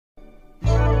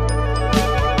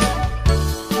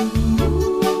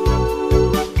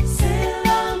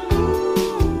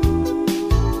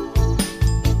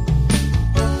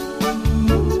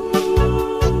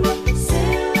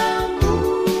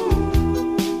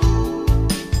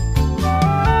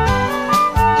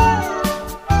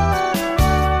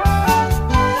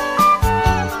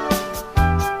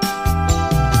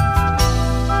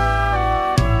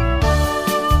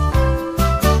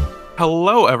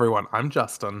Hello, everyone. I'm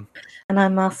Justin. And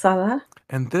I'm Marcella.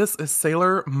 And this is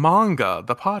Sailor Manga,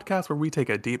 the podcast where we take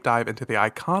a deep dive into the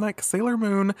iconic Sailor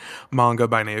Moon manga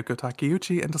by Naoko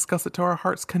Takeuchi and discuss it to our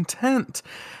heart's content.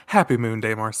 Happy Moon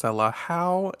Day, Marcella.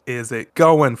 How is it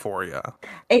going for you?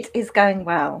 It is going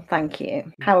well, thank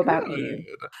you. How about you?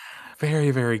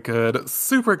 Very, very good.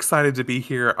 Super excited to be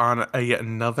here on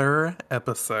another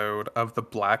episode of the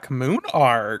Black Moon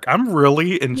arc. I'm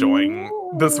really enjoying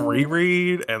this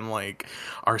reread and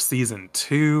our season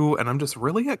 2, and I'm just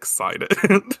really excited.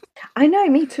 I know,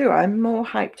 me too. I'm more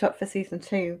hyped up for season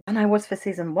 2 than I was for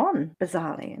season 1,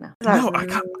 bizarrely enough. No, I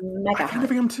kind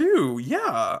of am too.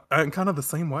 Yeah, I'm kind of the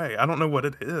same way. I don't know what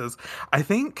it is. I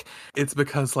think it's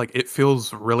because it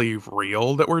feels really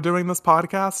real that we're doing this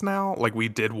podcast now. Like we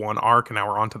did one arc and now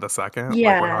we're on to the second.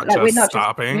 Yeah, we're not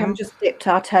stopping. We haven't just dipped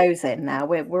our toes in now.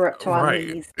 We're up to our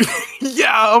knees.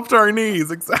 Yeah, up to our knees,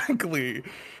 exactly.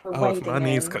 Oh, if my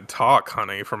knees could talk,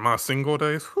 honey, from my single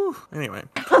days. Whew. Anyway.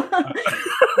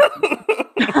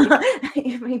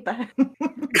 You mean both.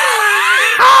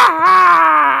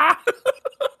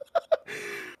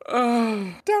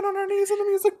 Down on our knees in the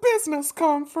music business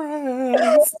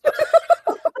conference.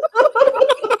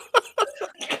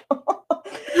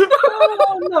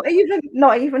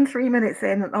 Not even 3 minutes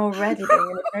in and already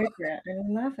being inappropriate. I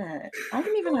love it. I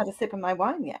haven't even had a sip of my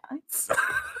wine yet.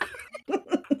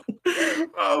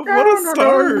 Oh, what a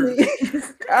start.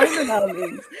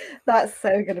 That's so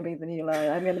going to be the new line.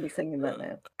 I'm going to be singing that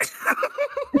now.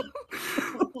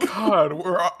 God,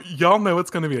 y'all know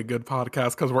it's going to be a good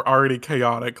podcast because we're already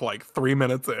chaotic 3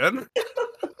 minutes in.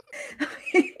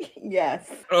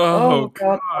 Yes. Oh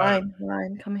God.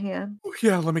 Wine, come here.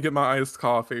 Yeah, let me get my iced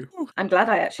coffee. I'm glad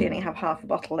I actually only have half a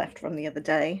bottle left from the other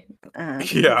day.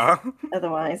 Yeah.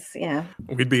 Otherwise, yeah.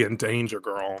 We'd be in danger,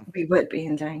 girl. We would be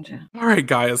in danger. All right,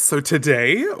 guys. So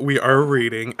today we are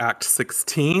reading Act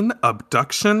 16,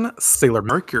 Abduction, Sailor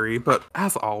Mercury. But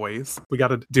as always, we got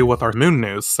to deal with our moon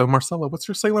news. So Marcella, what's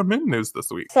your Sailor Moon news this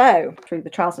week? So, through the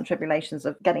trials and tribulations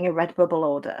of getting a Redbubble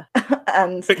order,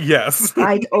 and yes,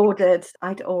 I'd ordered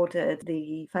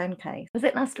the phone case. Was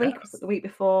it last week? Was it the week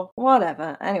before?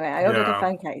 Whatever. Anyway, I ordered a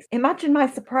phone case. Imagine my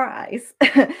surprise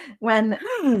when,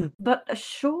 but a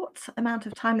short amount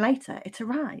of time later, it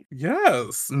arrived.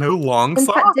 Yes, no long In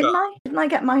saga. fact, didn't I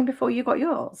get mine before you got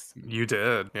yours? You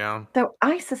did, yeah. So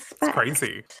I suspect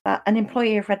that an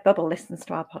employee of Redbubble listens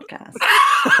to our podcast.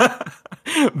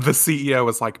 The CEO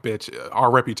is like, bitch,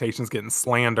 our reputation's getting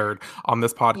slandered on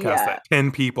this podcast that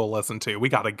 10 people listen to. We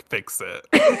got to fix it.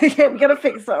 Yeah, we got to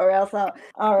fix it or else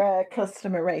our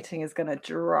customer rating is going to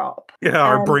drop. Yeah,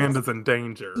 our brand is in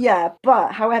danger. Yeah,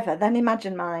 but however, then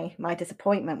imagine my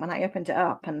disappointment when I opened it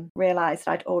up and realized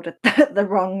I'd ordered the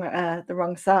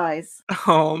wrong size.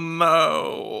 Oh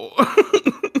no.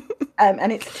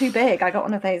 And it's too big. I got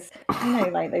one of those,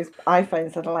 those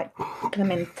iPhones that are put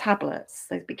them in tablets,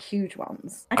 those big, huge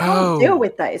ones. I can't deal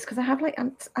with those because I have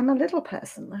I'm a little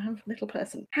person. I have little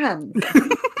person hands.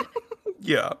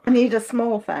 Yeah. I need a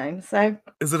small phone. So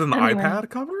is it an iPad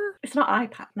cover? It's not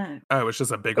iPad, no. Oh, it's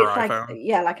just a bigger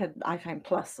iPhone. Like an iPhone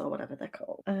Plus or whatever they're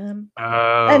called.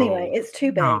 Anyway, it's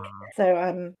too big,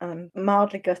 so I'm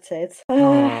mildly gutted.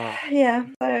 Yeah,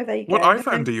 so there you go. What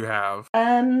iPhone do you have?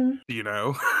 Do you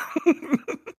know?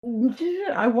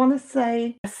 I want to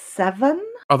say a 7.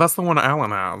 Oh, that's the one Alan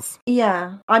has.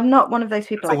 Yeah, I'm not one of those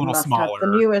people it's a little smaller.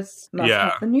 Have the newest.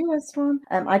 Have the newest one.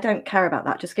 I don't care about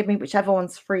that. Just give me whichever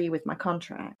one's free with my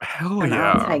contract. Hell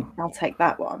yeah! I'll take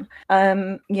that one.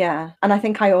 Yeah, and I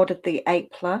think I ordered the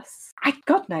 8 Plus.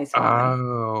 God knows why.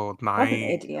 Oh, nice. I'm an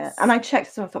idiot. And I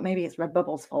checked, so I thought maybe it's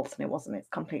Redbubble's fault, and it wasn't. It's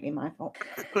completely my fault.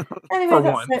 Anyway,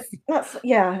 that's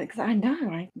it. Because I know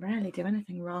I rarely do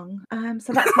anything wrong.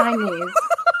 So that's my news.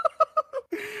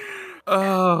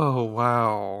 Oh,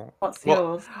 wow. What's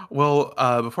yours? Well,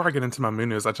 before I get into my moon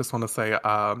news, I just want to say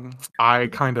I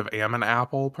kind of am an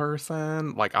Apple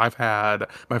person. I've had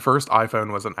my first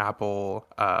iPhone was an Apple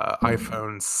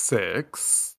iPhone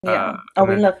 6. Yeah.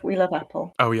 We love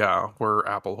Apple. Oh yeah, we're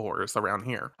Apple whores around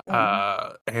here.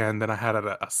 And then I had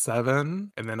a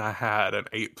 7, and then I had an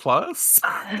 8 Plus.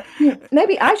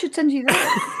 Maybe I should send you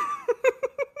that.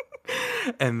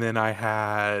 And then I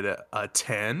had a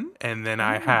 10, and then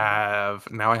I have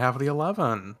the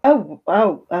 11. Oh.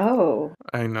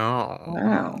 I know.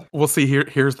 Wow. Well, see,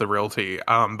 here's the real tea.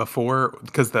 Before,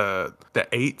 because the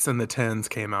 8s and the 10s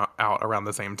came out around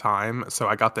the same time, so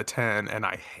I got the 10 and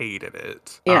I hated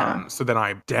it. Yeah. So then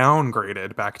I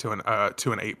downgraded back to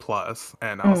an 8 Plus,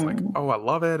 and I was like, oh, I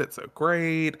love it. It's so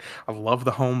great. I love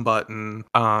the home button.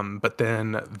 But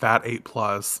then that 8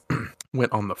 Plus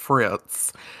went on the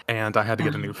fritz, and I had to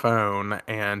get a new phone,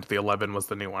 and the 11 was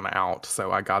the new one out.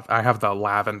 So I have the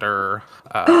lavender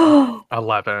Oh,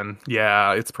 11.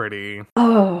 Yeah, it's pretty. It's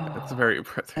oh, very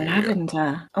pretty.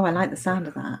 lavender. Oh, I like the sound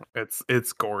of that.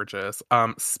 It's gorgeous.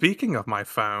 Speaking of my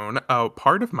phone,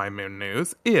 part of my moon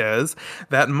news is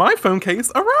that my phone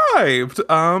case arrived.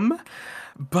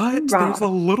 But there's Right. a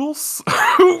little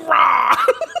Hoorah!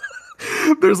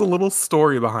 There's a little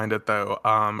story behind it though.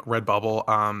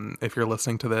 Redbubble, if you're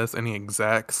listening to this, any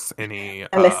execs, any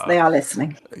They are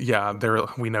listening. yeah,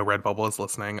 we know Redbubble is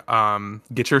listening.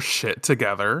 Get your shit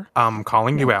together. I'm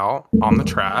calling Yeah. you out on the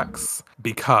tracks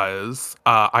because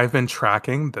I've been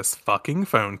tracking this fucking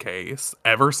phone case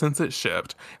ever since it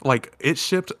shipped. Like it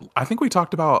shipped, I think we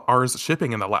talked about ours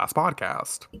shipping in the last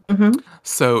podcast. Hmm.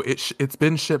 So it's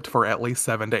been shipped for at least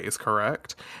 7 days,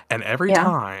 correct? And every Yeah.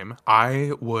 time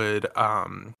I would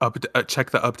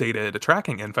check the updated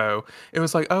tracking info, it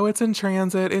was like, oh, it's in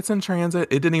transit. It's in transit.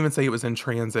 It didn't even say it was in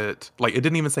transit. Like it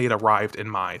didn't even say it arrived in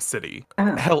my city.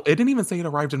 Oh, Hell, it didn't even say it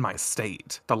arrived in my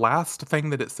state. The last thing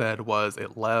that it said was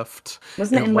it left.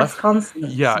 wasn't it It in left. Wisconsin at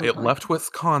Yeah, some it point? left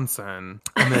Wisconsin,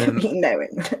 and I then mean, no,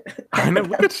 it. I know,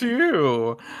 look at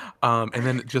you. And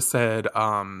then it just said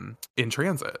in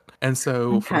transit. And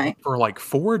so Okay. for like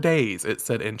 4 days it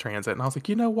said in transit. And I was like,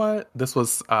 you know what? This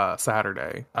was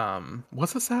Saturday.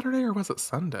 Was it Saturday or was it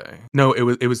Sunday? No,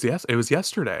 it was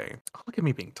yesterday. Oh, look at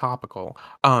me being topical.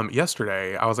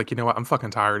 Yesterday I was like, you know what? I'm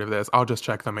fucking tired of this. I'll just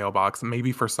check the mailbox.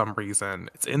 Maybe for some reason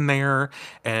it's in there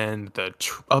and the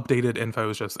updated info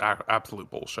is just absolute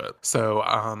bullshit. So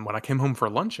when I came home for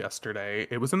lunch yesterday,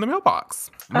 it was in the mailbox,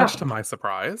 much to Oh. my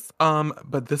surprise.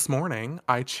 But this morning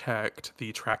I checked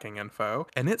the tracking info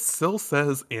and it still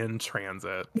says in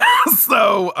transit.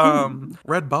 So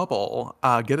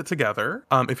Redbubble, get it together.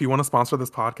 If you want to sponsor this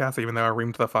podcast, even though I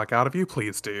reamed the fuck out of you,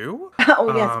 please do.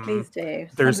 Oh, yes, please do. Send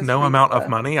There's us no free amount of stuff.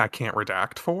 money I can't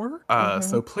redact for. Hmm.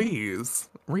 So please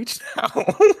reach out.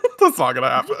 That's not gonna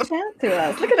happen. Reach out to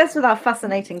us. Look at us with our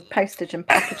fascinating postage and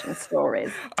packaging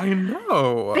stories. I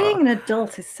know. Being an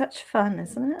adult is such fun,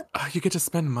 isn't it? You get to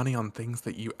spend money on things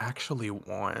that you actually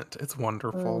want. It's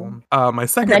wonderful. Mm. My And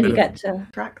second then bit you of get to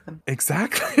track them.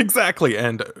 exactly,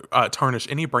 and tarnish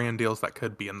any brand deals that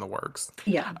could be in the works.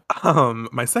 Yeah.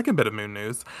 My second bit of moon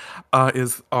news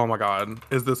is, oh my god,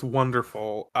 is this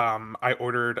wonderful. I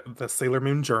ordered the Sailor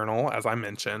Moon journal, as I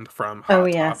mentioned, from Oh,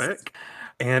 Hot yes. Topic.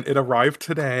 And it arrived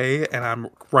today, and I'm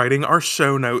writing our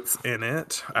show notes in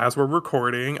it as we're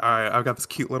recording. I've got this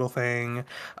cute little thing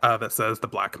that says the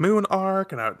Black Moon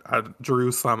arc, and I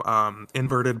drew some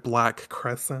inverted black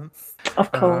crescents.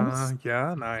 Of course.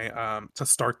 Yeah, and I to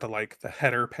start the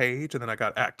header page, and then I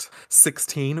got Act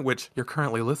 16, which you're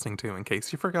currently listening to, in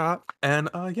case you forgot. And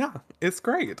yeah, it's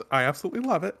great. I absolutely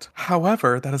love it.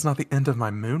 However, that is not the end of my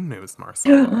moon news,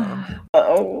 Marcella.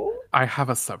 Oh, I have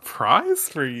a surprise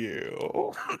for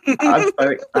you. I'm so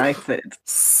excited.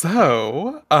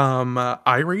 So,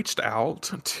 I reached out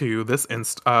to this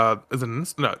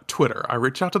Twitter. I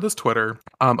reached out to this Twitter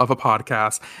of a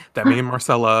podcast that me and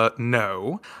Marcella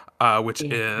know, which is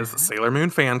Yeah. Sailor Moon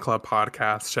Fan Club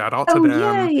podcast. Shout out to Oh,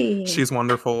 them. yay. She's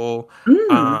wonderful.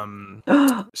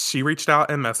 Mm. She reached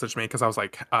out and messaged me because I was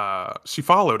like, she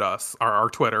followed us, our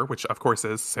Twitter, which of course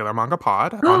is Sailor Manga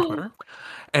Pod on Twitter.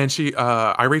 And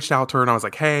I reached out to her and I was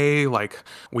like, hey, like,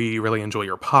 we really enjoy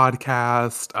your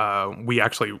podcast. We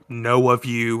actually know of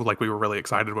you. Like, we were really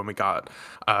excited when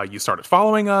you started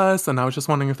following us. And I was just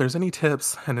wondering if there's any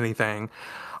tips and anything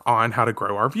on how to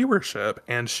grow our viewership.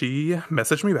 And she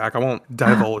messaged me back. I won't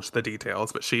divulge the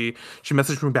details, but she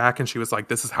messaged me back and she was like,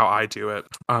 this is how I do it.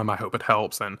 I hope it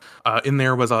helps. And in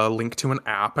there was a link to an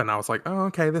app, and I was like, oh,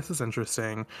 okay, this is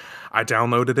interesting. I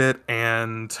downloaded it,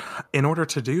 and in order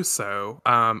to do so,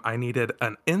 I needed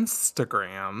an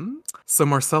Instagram. So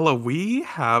Marcella, we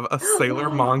have a Sailor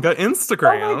Manga Oh my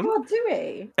Instagram. God, do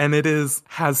we? And it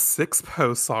has 6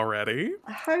 posts already.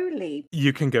 Holy.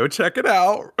 You can go check it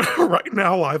out right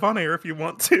now, live on air, if you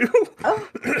want to. Oh,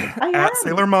 I At am.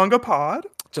 Sailor Manga Pod,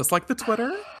 just like the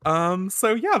Twitter.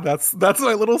 So yeah, that's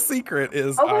my little secret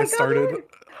is Oh my I God, started.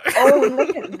 look. Oh,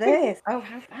 look at this. Oh,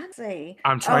 how fancy.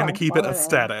 I'm trying to keep it following.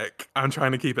 aesthetic. I'm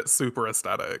trying to keep it super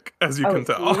aesthetic, as you Oh, can it's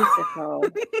tell. beautiful. Oh,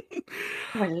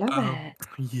 I love it.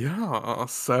 Yeah.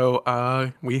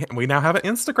 So we now have an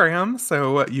Instagram,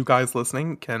 so you guys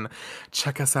listening can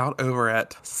check us out over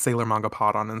at Sailor Manga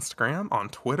Pod on Instagram, on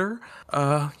Twitter.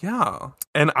 Yeah.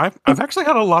 And I've actually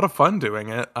had a lot of fun doing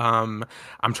it. I'm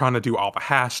trying to do all the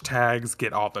hashtags,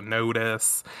 get all the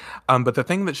notice. But the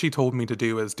thing that she told me to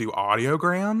do is do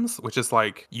audiogram. Instagrams, which is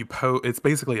like it's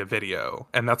basically a video,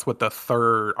 and that's what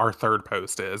our third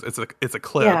post is. It's a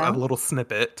clip, a Yeah. little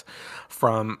snippet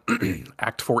from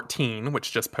Act 14,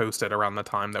 which just posted around the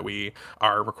time that we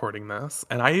are recording this.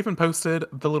 And I even posted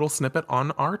the little snippet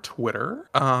on our Twitter.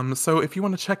 So if you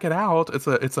want to check it out,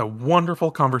 it's a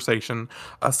wonderful conversation,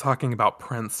 us talking about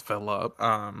Prince Philip,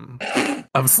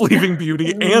 of Sleeping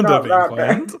Beauty and of Not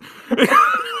that England.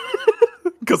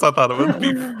 Because I thought it would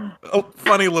be a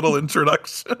funny little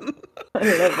introduction. I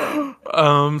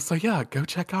love it. So yeah, go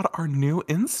check out our new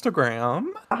Instagram.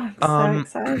 I'm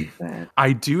so excited.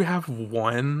 I do have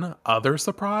one other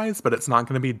surprise, but it's not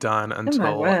going to be done Oh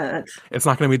my word. it's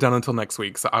not going to be done until next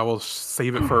week. So I will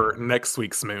save it for next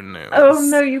week's Moon News. Oh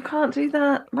no, you can't do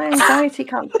that. My anxiety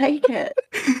can't take it.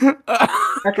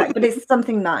 Okay, but it's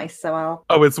something nice, so I'll.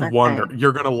 Oh, it's wonderful.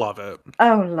 You're going to love it.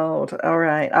 Oh Lord. All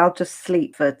right. I'll just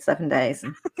sleep for 7 days.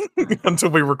 Until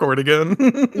we record again.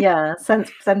 Yeah,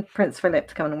 send Prince Philip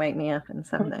to come and wake me up in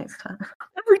 7 days' time.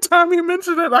 Every time you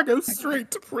mention it, I go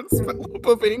straight to Prince Philip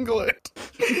of England.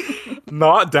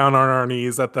 Not down on our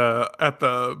knees at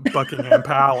the Buckingham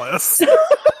Palace.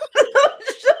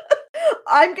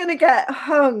 I'm gonna get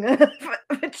hung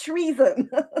for treason.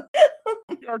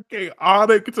 You're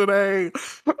chaotic today.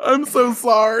 I'm so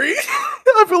sorry.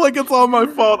 I feel like it's all my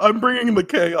fault. I'm bringing the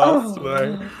chaos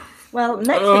today. Well,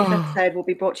 next week's episode will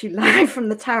be brought to you live from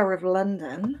the Tower of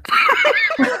London,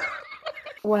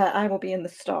 where I will be in the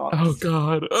stocks.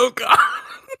 Oh God.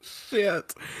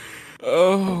 Shit.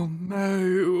 Oh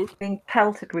no. Being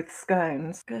pelted with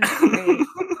scones. Good grief.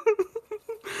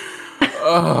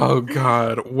 Oh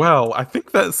God. Well, I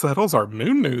think that settles our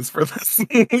Moon News for this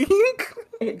week.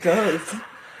 It does.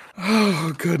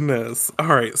 Oh, goodness. All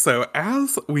right, so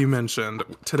as we mentioned,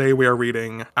 today we are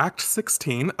reading Act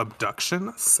 16,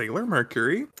 Abduction, Sailor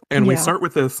Mercury. And we start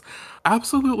with this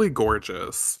absolutely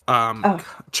gorgeous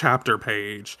chapter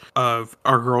page of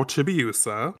our girl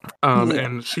Chibiusa.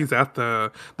 And she's at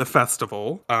the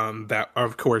festival that,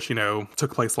 of course,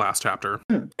 took place last chapter.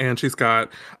 And she's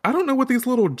got, I don't know what these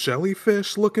little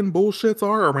jellyfish-looking bullshits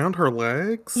are around her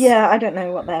legs. Yeah, I don't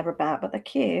know what they're about, but they're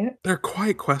cute. They're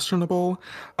quite questionable.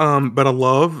 But I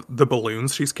love the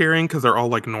balloons she's carrying because they're all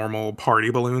like normal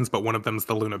party balloons, but one of them's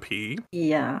the Luna P.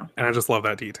 Yeah. And I just love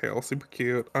that detail. Super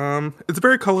cute. It's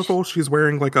very colorful. She's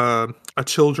wearing like a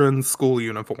children's school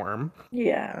uniform.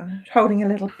 Yeah. Holding a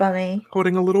little bunny.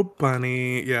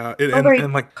 Yeah.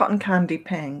 And like cotton candy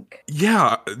pink.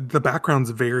 Yeah. The background's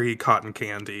very cotton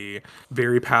candy,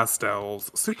 very pastels.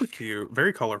 Super cute.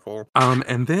 Very colorful.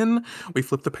 And then we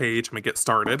flip the page and we get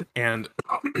started. And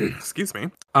excuse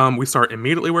me. We start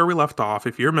immediately where we left off.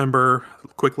 If you remember,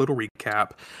 quick little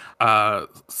recap.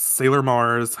 Sailor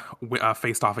Mars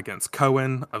faced off against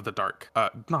Cohen of the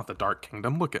not the Dark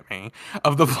Kingdom, look at me,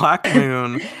 of the Black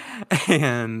Moon,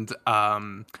 and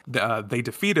they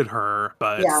defeated her,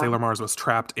 but Sailor Mars was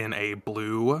trapped in a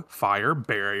dark fire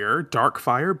barrier,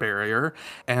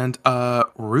 and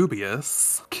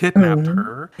Rubius kidnapped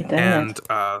her, and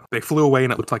they flew away,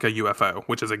 and it looked like a UFO,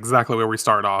 which is exactly where we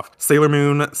start off. Sailor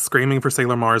Moon screaming for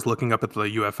Sailor Mars, looking up at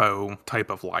the UFO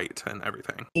type of light and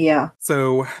everything. Yeah.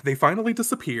 So they finally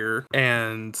disappear,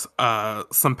 and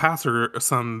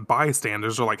some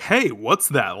bystanders are like, "Hey, what's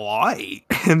that light?"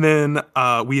 And then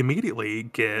we immediately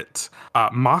get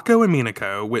Mako and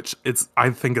Minako, which I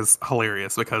think is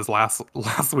hilarious because last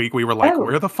week we were like,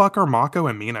 "Where the fuck are Mako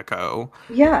and Minako?"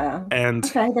 Yeah. And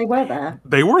okay, they were there.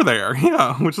 They were there,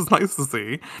 yeah, which is nice to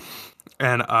see.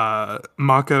 And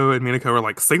Mako and Minako are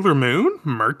like, Sailor Moon?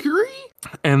 Mercury?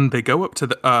 And they go up to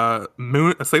the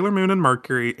Sailor Moon and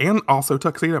Mercury, and also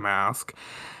Tuxedo Mask.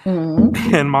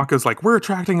 Mm-hmm. And Mako's like, we're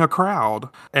attracting a crowd.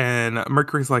 And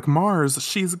Mercury's like, Mars,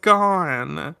 she's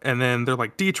gone. And then they're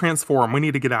like, de-transform, we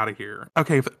need to get out of here.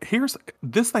 Okay,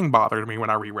 this thing bothered me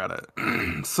when I reread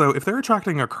it. So if they're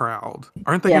attracting a crowd,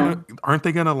 aren't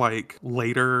they gonna like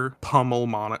later pummel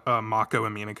Mako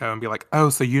and Minako and be like, oh,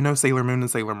 so Sailor Moon and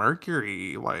Sailor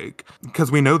Mercury? Like,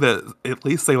 because we know that at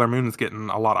least Sailor Moon is getting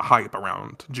a lot of hype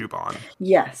around Juban.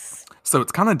 Yes. So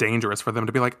it's kind of dangerous for them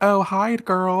to be like, oh, hide,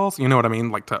 girls. You know what I mean?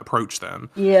 Like, to approach them.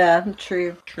 Yeah,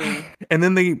 true. And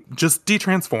then they just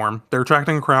de-transform. They're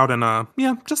attracting a crowd, and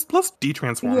let's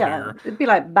de-transform here. It'd be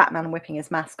like Batman whipping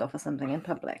his mask off or something in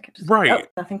public. Right.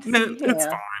 Nothing to see here. It's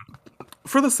fine.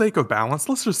 For the sake of balance,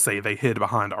 let's just say they hid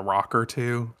behind a rock or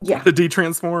two to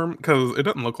de-transform, because it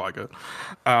doesn't look like it.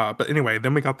 But anyway,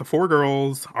 then we got the four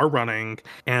girls are running,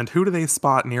 and who do they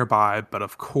spot nearby? But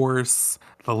of course,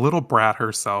 the little brat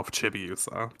herself,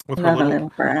 Chibiusa. Another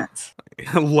little brat.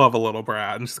 Love a little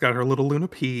brat. And she's got her little Luna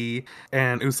P.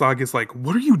 And Usagi's like,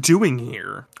 what are you doing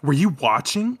here? Were you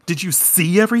watching? Did you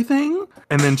see everything?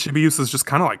 And then Chibiusa's just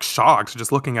kind of like shocked,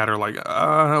 just looking at her like,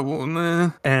 well,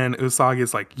 nah. And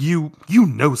Usagi's like, you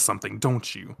know something,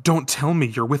 don't you? Don't tell me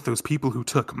you're with those people who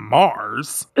took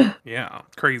Mars. Yeah,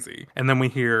 crazy. And then we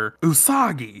hear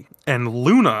Usagi, and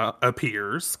Luna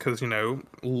appears, because, you know,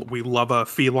 we love a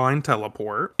feline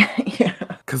teleport. Yeah.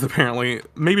 Because apparently,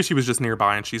 maybe she was just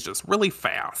nearby and she's just really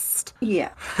fast.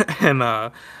 Yeah. And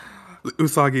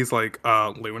Usagi's like,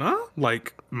 Luna,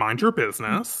 like, mind your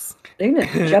business. Luna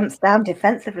jumps down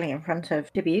defensively in front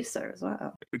of Chibiusa as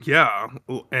well. Yeah,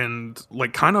 and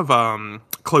like kind of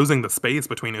closing the space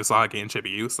between Usagi and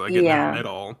Chibiusa, getting in the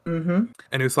middle. Mm-hmm.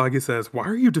 And Usagi says, why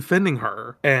are you defending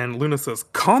her? And Luna says,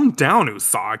 calm down,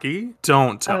 Usagi.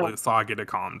 Don't tell Usagi to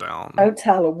calm down. Don't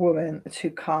tell a woman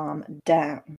to calm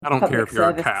down. I don't care if you're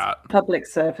a cat. Public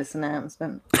service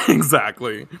announcement.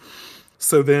 Exactly.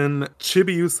 So then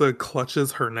Chibiusa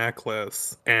clutches her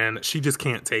necklace and she just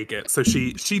can't take it. So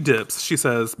she dips. She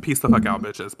says, peace the fuck out,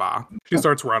 bitches. Bye. She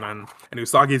starts running and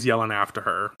Usagi's yelling after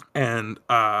her. And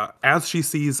as she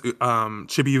sees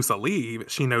Chibiusa leave,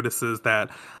 she notices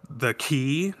that the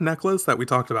key necklace that we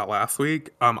talked about last week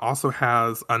also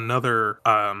has another,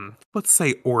 let's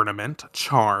say, ornament,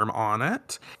 charm on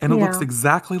it. And it looks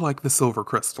exactly like the silver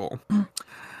crystal.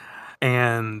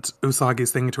 And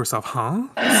Usagi's thinking to herself, huh?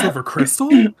 Silver crystal?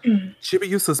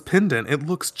 Chibiusa's pendant, it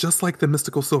looks just like the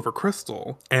mystical silver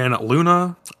crystal. And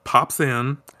Luna pops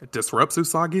in, disrupts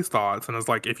Usagi's thoughts, and is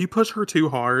like, if you push her too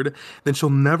hard, then she'll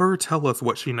never tell us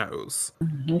what she knows.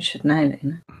 You should know,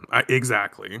 Luna.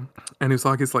 Exactly. And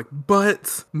Usagi's like,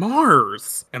 but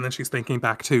Mars! And then she's thinking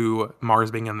back to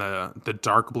Mars being in the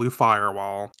dark blue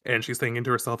firewall. And she's thinking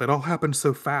to herself, it all happened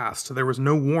so fast. There was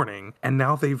no warning. And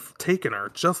now they've taken her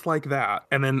just like that.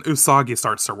 And then Usagi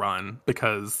starts to run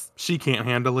because she can't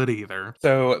handle it either.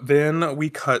 So then we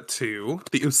cut to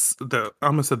I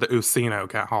almost said the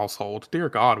Usino household. Dear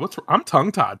God, I'm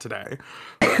tongue-tied today.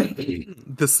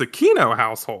 The Tsukino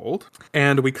household.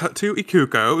 And we cut to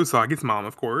Ikuko, Usagi's mom,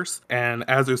 of course. And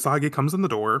as Usagi comes in the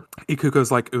door, Ikuko's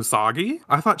like, Usagi?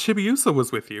 I thought Chibiusa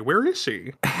was with you. Where is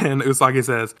she? And Usagi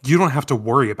says, you don't have to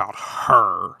worry about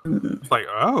her. It's like,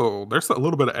 oh, there's a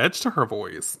little bit of edge to her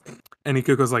voice. And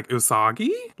Ikuko's like, Usagi?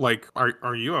 Like,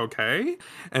 are you okay?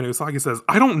 And Usagi says,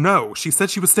 I don't know. She said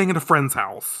she was staying at a friend's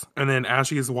house. And then as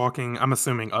she's walking, I'm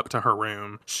assuming up to her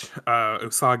room,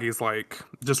 Usagi's like,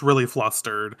 just really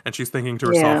flustered. And she's thinking to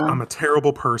herself, I'm a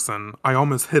terrible person. I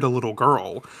almost hit a little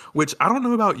girl. Which, I don't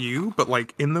know about you, but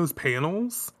like in those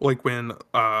panels, like when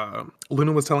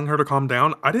Luna was telling her to calm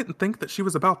down, I didn't think that she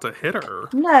was about to hit her.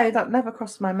 No, that never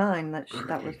crossed my mind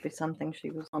that would be something she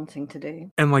was wanting to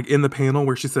do. And like in the panel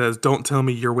where she says, don't tell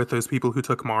me you're with those people who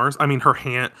took Mars. I mean, her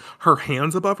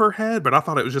hand's above her head, but I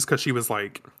thought it was just because she was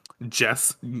like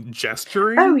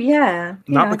gesturing. Oh, yeah.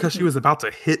 Not because she was about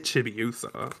to hit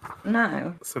Chibiusa.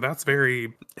 No. So that's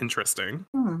very interesting.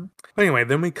 Anyway,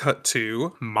 then we cut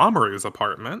to Mamoru's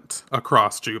apartment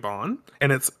across Juban,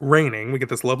 and it's raining. We get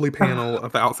this lovely panel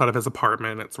of the outside of his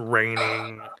apartment. It's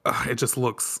raining. It just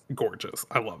looks gorgeous.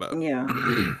 I love it. Yeah.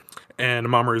 And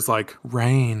Mamoru's like,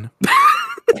 rain.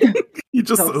 He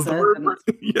just says the word.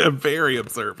 Yeah, very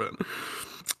observant.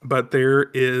 But there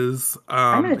is...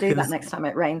 I'm going to do that next time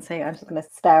it rains here. I'm just going to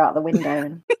stare out the window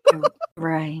and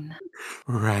rain.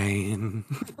 Rain.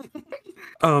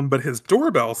 But his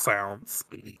doorbell sounds,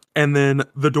 and then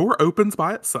the door opens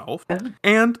by itself,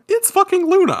 and it's fucking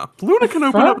Luna. Luna can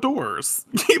open up doors.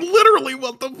 He literally,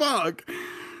 what the fuck?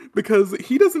 Because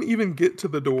he doesn't even get to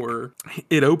the door.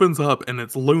 It opens up and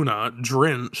it's Luna,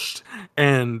 drenched.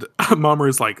 And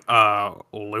Mamoru's like,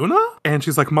 Luna? And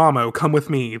she's like, Mamo, come with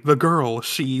me. The girl,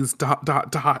 she's ...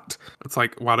 It's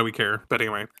like, why do we care? But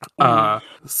anyway.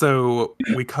 So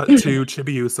we cut to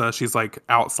Chibiusa. She's like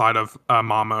outside of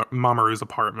Mamoru's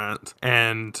apartment.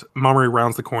 And Mamoru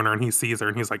rounds the corner and he sees her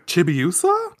and he's like,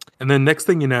 Chibiusa? And then next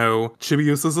thing you know,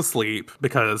 Chibiusa's asleep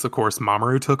because, of course,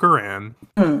 Mamoru took her in.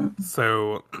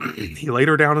 So he laid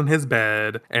her down in his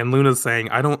bed, and Luna's saying,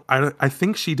 I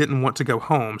think she didn't want to go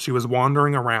home. She was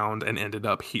wandering around and ended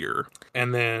up here.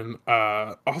 And then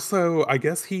also, I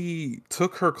guess he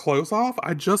took her clothes off.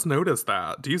 I just noticed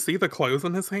that. Do you see the clothes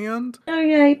in his hand? Oh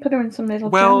yeah, he put her in some little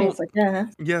jammies, I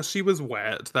guess. Yeah, she was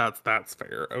wet. That's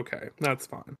fair. Okay, that's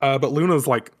fine. But Luna's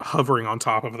like hovering on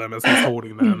top of them as he's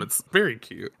holding them. It's very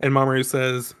cute. And Mamoru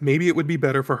says, maybe it would be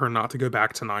better for her not to go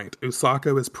back tonight.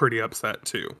 Usako is pretty upset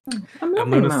too. I'm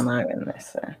loving Momo in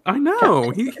this. I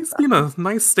know. He's been a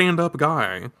nice stand-up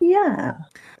guy. Yeah.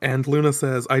 And Luna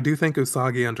says, I do think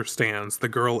Usagi understands.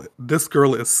 This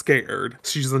girl is scared.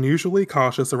 She's unusually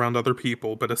cautious around other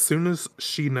people, but as soon as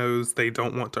she knows they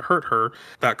don't want to hurt her,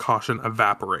 that caution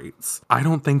evaporates. I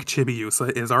don't think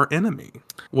Chibiusa is our enemy.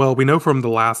 Well, we know from the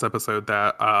last episode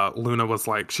that Luna was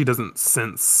like, she doesn't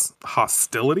sense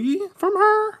hostility from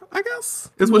her, I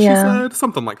guess, is what she said.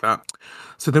 Something like that.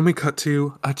 So then we cut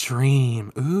to a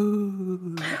dream.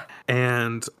 Ooh.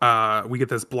 And we get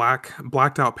this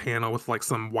blacked out panel with like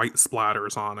some white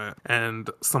splatters on it. And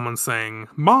someone saying,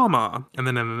 Mama. And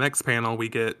then in the next panel, we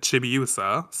get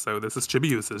Chibiusa. So this is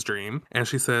Chibiusa's dream. And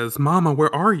she says, Mama,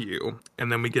 where are you?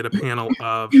 And then we get a panel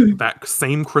of that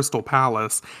same crystal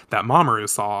palace that Mamoru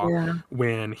saw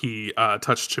when he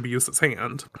touched Chibiusa's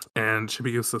hand. And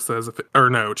Chibiusa says,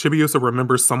 Chibiusa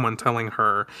remembers someone telling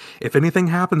her, if anything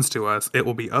happens to us, it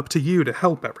will be up to you to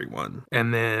help everyone.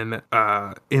 And then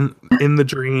in the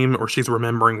dream, or she's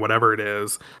remembering whatever it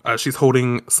is, she's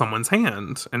holding someone's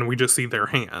hand, and we just see their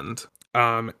hand.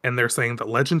 And they're saying the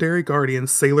legendary guardian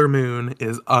Sailor Moon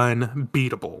is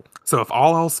unbeatable. So if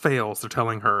all else fails, they're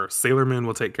telling her Sailor Moon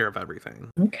will take care of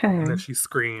everything. Okay. And then she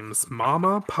screams,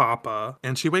 Mama, Papa,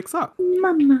 and she wakes up.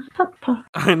 Mama, Papa.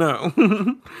 I know.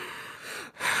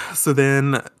 So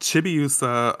then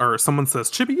Chibiusa, or someone says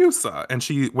Chibiusa, and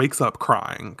she wakes up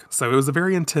crying. So it was a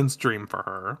very intense dream for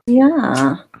her.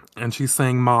 Yeah. And she's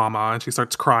saying Mama, and she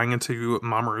starts crying into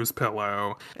Mamoru's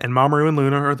pillow. And Mamoru and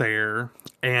Luna are there.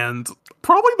 And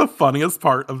probably the funniest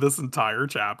part of this entire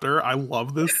chapter, I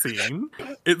love this scene.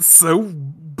 It's so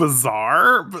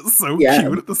bizarre, but so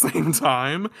cute at the same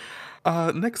time.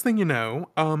 Next thing you know,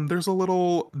 there's a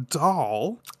little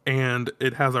doll, and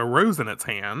it has a rose in its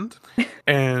hand,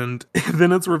 and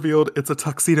then it's revealed it's a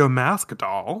Tuxedo Mask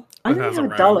doll. I think it's a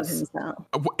doll of himself.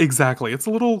 Exactly. It's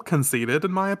a little conceited,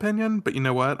 in my opinion, but you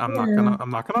know what? I'm not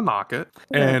gonna knock it.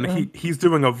 And he's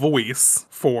doing a voice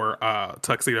for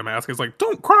Tuxedo Mask. He's like,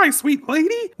 "Don't cry, sweet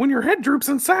lady. When your head droops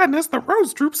in sadness, the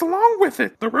rose droops along with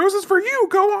it. The rose is for you.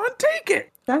 Go on, take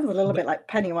it." Sounds a little bit like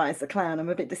Pennywise the Clown. I'm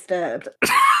a bit disturbed.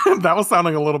 That was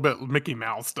sounding a little bit Mickey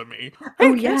Mouse to me.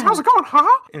 Hey, kids, how's it going, huh?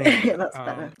 Anyway, yeah, that's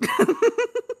better.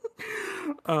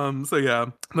 So yeah,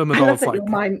 then the doll's like,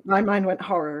 my mind went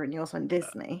horror and yours went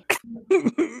Disney.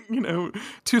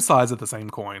 Two sides of the same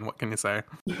coin. What can you say?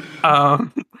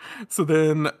 So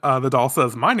then the doll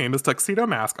says, "My name is Tuxedo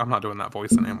Mask." I'm not doing that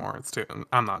voice anymore.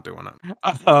 I'm not doing it.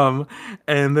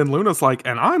 And then Luna's like,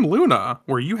 "And I'm Luna.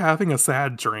 Were you having a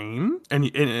sad dream?" And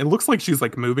it looks like she's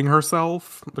like moving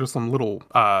herself. There's some little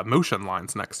motion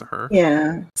lines next to her.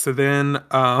 Yeah. So then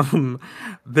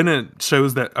it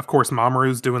shows that, of course,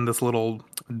 Mamoru's doing this little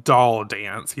doll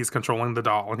dance. He's controlling the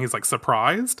doll, and he's like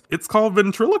surprised. It's called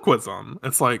ventriloquism.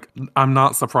 It's like, I'm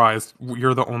not surprised.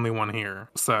 You're the only one here.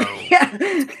 So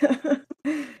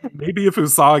maybe if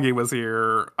Usagi was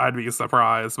here, I'd be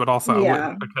surprised, but also I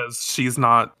wouldn't, because she's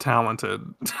not talented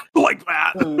like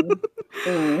that.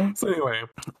 So anyway,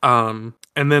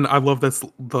 and then I love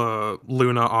the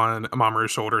Luna on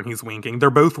Mamoru's shoulder, and he's winking. They're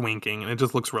both winking, and it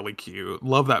just looks really cute.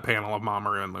 Love that panel of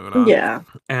Mamoru and Luna. Yeah.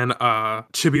 And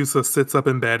Chibiusa sits up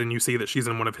in bed, and you see that she's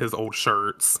in one of his old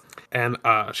shirts. And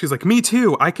she's like, "Me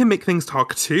too. I can make things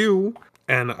talk too."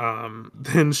 And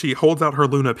then she holds out her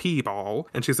Luna P ball,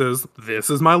 and she says, "This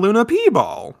is my Luna P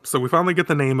ball." So we finally get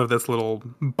the name of this little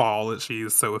ball that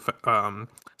she's so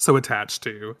attached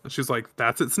to. And she's like,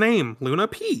 "That's its name, Luna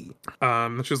P."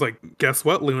 She's like, "Guess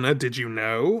what, Luna? Did you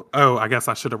know?" Oh, I guess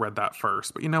I should have read that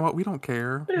first. But you know what? We don't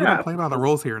care. We don't play by the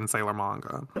rules here in Sailor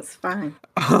Manga. That's fine.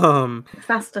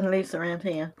 Fast and loose around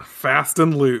here. Fast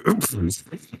and loose.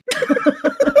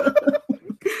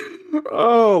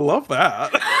 Oh, love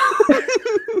that.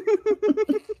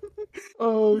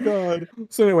 Oh, God.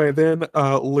 So anyway, then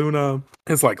Luna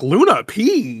is like, "Luna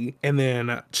P!" And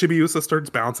then Chibiusa starts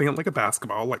bouncing it like a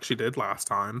basketball like she did last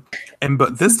time.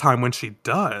 But this time when she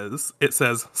does, it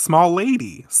says, "Small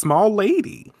lady, small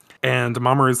lady." And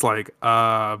Mamoru's like,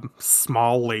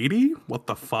 "Small lady? What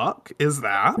the fuck is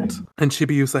that?" And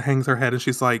Chibiusa hangs her head and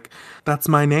she's like, "That's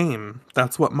my name.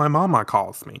 That's what my mama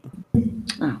calls me."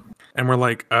 Oh. And we're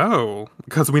like, oh,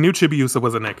 because we knew Chibiusa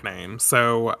was a nickname.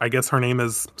 So I guess her name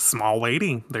is Small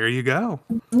Lady. There you go.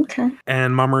 Okay.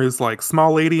 And Mamoru's like,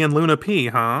 "Small Lady and Luna P,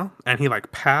 huh?" And he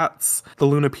like pats the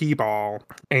Luna P ball,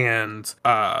 and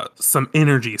some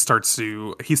energy starts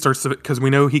to, because we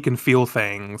know he can feel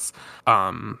things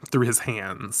through his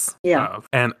hands. Yeah.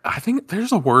 And I think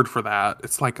there's a word for that.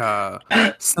 It's like a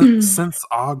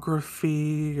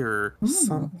sensography or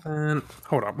something.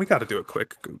 Hold on. We got to do a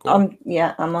quick Google.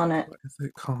 Yeah, I'm on it. it? What is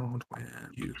it called when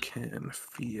you can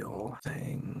feel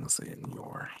things in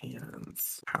your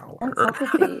hands? Power.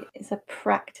 Sensography is a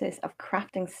practice of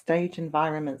crafting stage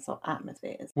environments or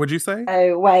atmospheres. Would you say?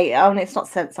 Oh, wait. Oh, and it's not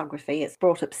sensography. It's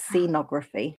brought up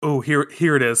scenography. Oh, here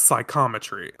it is.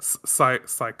 Psychometry.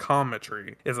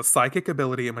 Psychometry is a psychic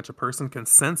ability in which a person can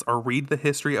sense or read the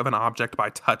history of an object by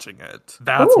touching it.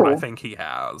 That's what I think he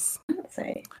has. Let's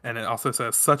see. And it also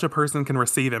says such a person can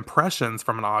receive impressions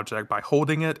from an object by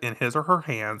holding it in his or her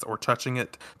hands or touching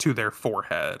it to their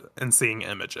forehead and seeing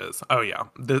images. Oh yeah,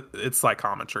 it's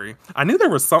psychometry. I knew there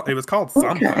was some. It was called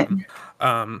something.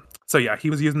 So yeah, he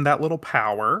was using that little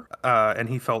power, and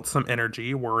he felt some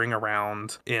energy whirring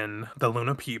around in the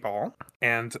Luna P-ball.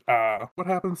 And what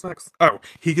happens next? Oh,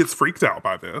 he gets freaked out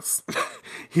by this.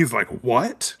 He's like,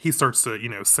 "What?" He starts to,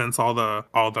 sense all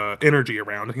the energy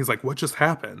around, and he's like, "What just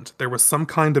happened? There was some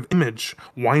kind of image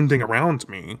winding around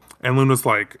me." And Luna's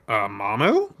like,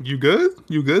 "Mamo, you good?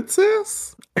 You good,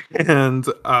 sis?" And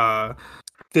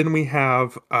then we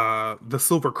have the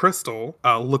silver crystal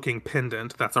looking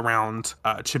pendant that's around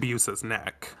Chibiusa's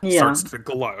neck. Yeah. Starts to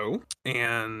glow.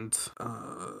 And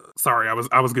sorry, I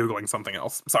was Googling something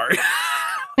else. Sorry.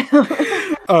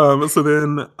 So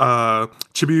then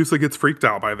Chibiusa gets freaked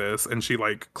out by this, and she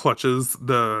clutches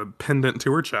the pendant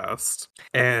to her chest,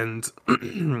 and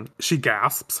she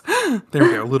gasps. There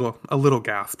we go, a little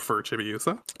gasp for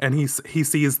Chibiusa. And he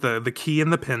sees the key in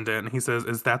the pendant, and he says,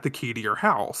 "Is that the key to your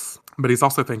house?" But he's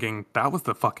also thinking, that was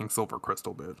the fucking silver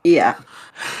crystal, bitch. Yeah.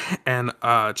 And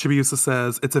Chibiusa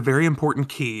says, "It's a very important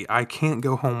key. I can't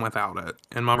go home without it."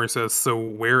 And Mamoru says, "So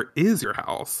where is your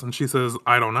house?" And she says,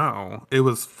 "I don't know. It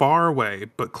was far away,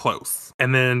 but close."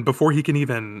 And then before he can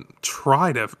even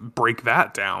try to break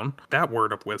that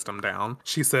word of wisdom down,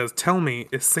 she says, "Tell me,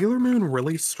 is Sailor Moon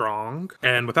really strong?"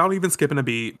 And without even skipping a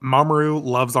beat, Mamoru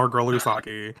loves our girl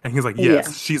Usagi. And he's like,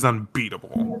 "Yes, she's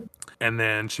unbeatable." And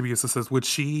then Chibiusa says, "Would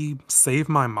she save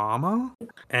my mama?"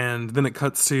 And then it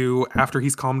cuts to after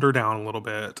he's calmed her down a little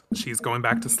bit. She's going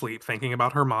back to sleep thinking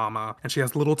about her mama. And she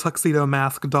has a little tuxedo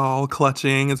mask doll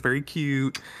clutching. It's very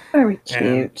cute. Very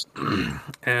cute.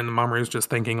 And Mamoru's just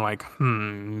thinking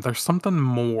there's something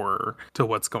more to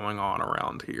what's going on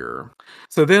around here.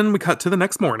 So then we cut to the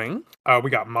next morning.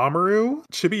 We got Mamoru,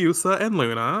 Chibiusa, and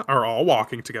Luna are all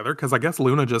walking together because I guess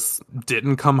Luna just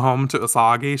didn't come home to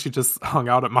Usagi. She just hung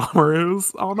out at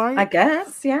Mamoru's all night. I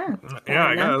guess, yeah. Yeah,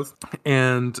 I guess.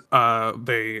 And I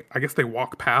guess they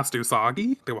walk past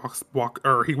Usagi.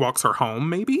 He walks her home,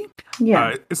 maybe?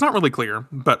 Yeah. It's not really clear,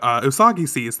 but Usagi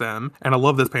sees them, and I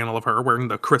love this panel of her wearing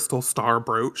the crystal star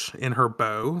brooch in her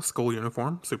bow school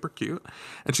uniform. Super cute.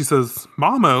 And she says,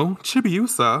 "Mamo,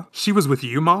 Chibiusa, she was with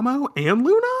you, Mamo, and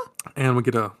Luna?" And we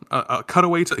get a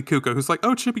cutaway to Ikuko, who's like,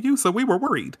 "Oh, Chibiusa, we were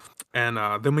worried." And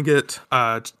then we get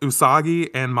Usagi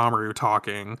and Mamoru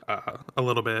talking a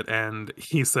little bit, and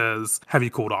he says, "Have you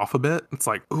cooled off a bit?" It's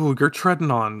like, "Ooh, you're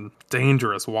treading on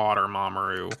dangerous water,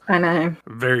 Mamoru." I know.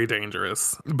 Very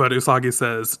dangerous. But Usagi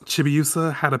says,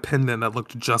 "Chibiusa had a pendant that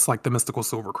looked just like the mystical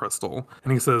silver crystal."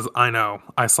 And he says, "I know,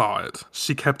 I saw it.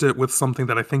 She kept it with something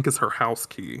that I think is her house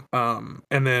key." And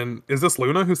then, is this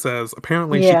Luna who says,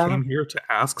 "Apparently she came here to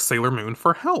ask Sailor Moon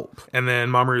for help." And then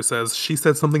Mamoru says, "She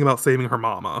said something about saving her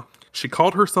mama. She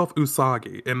called herself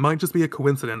Usagi. It might just be a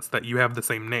coincidence that you have the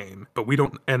same name, but we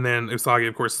don't." And then Usagi,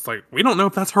 of course, is like, "We don't know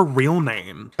if that's her real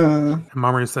name." And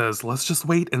Mamoru says, "Let's just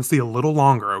wait and see a little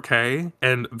longer, okay?"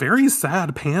 And very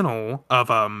sad panel of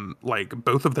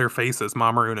both of their faces,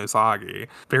 Mamoru and Usagi.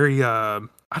 Very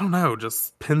I don't know,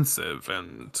 just pensive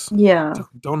and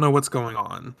don't know what's going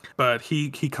on. But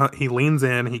he leans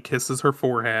in, he kisses her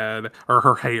forehead, or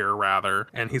her hair rather,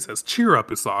 and he says, "Cheer up,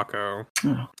 Usako."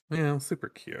 Yeah, super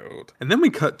cute. And then we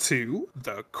cut to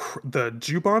the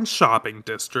Juban shopping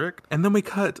district, and then we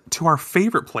cut to our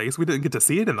favorite place. We didn't get to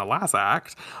see it in the last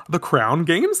act, the Crown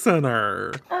Game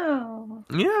Center. Oh.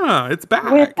 Yeah, it's back.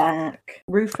 We're back.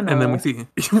 Roof and all. And then we see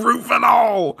roof and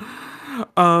all.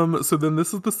 So then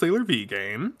this is the Sailor V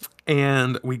game,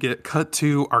 and we get cut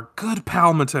to our good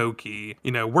pal Motoki,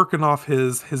 working off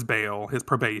his bail, his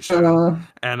probation.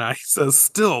 And he says,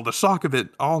 "Still, the shock of it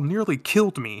all nearly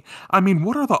killed me. I mean,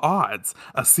 what are the odds?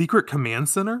 A secret command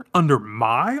center under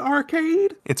my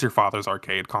arcade?" It's your father's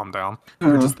arcade, calm down.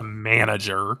 You're just the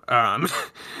manager. And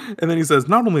then he says,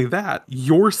 "Not only that,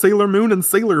 you're Sailor Moon and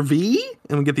Sailor V?"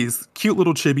 And we get these cute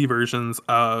little chibi versions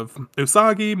of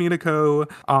Usagi,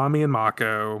 Minako, Ami, and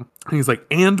Mako. And he's like,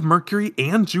 "And Mercury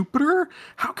and Jupiter?" computer?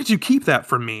 How could you keep that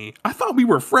from me? I thought we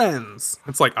were friends.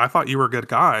 It's like, I thought you were a good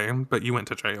guy, but you went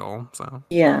to jail, so.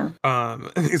 Yeah.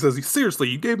 He says, seriously,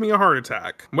 you gave me a heart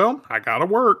attack. Well, I gotta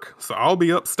work, so I'll be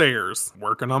upstairs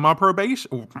working with my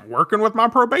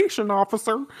probation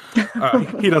officer.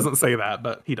 He doesn't say that,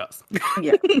 but he does.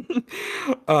 Yeah.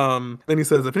 Then he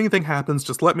says, if anything happens,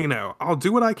 just let me know. I'll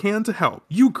do what I can to help.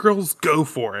 You girls go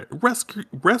for it.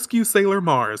 Rescue Sailor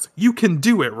Mars. You can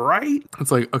do it, right?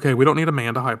 It's like, okay, we don't need a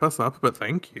man to hype us up, but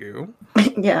thank you.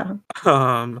 Yeah.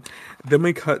 Then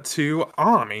we cut to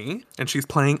Ami, and she's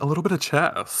playing a little bit of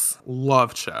chess.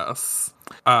 Love chess.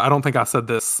 I don't think I said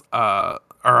this, or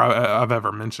I've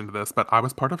ever mentioned this, but I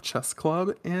was part of chess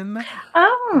club in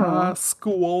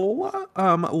school.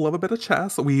 Love a bit of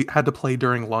chess. We had to play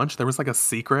during lunch. There was like a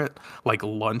secret like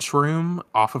lunchroom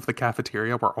off of the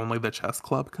cafeteria where only the chess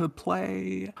club could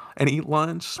play and eat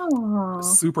lunch. Aww.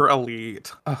 Super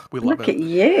elite. We love Look it. at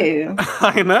you.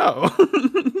 I know.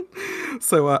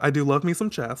 So I do love me some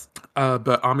chess.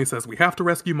 But Ami says we have to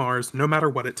rescue Mars no matter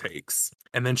what it takes.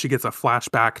 And then she gets a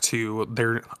flashback to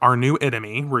our new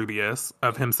enemy, Rubius,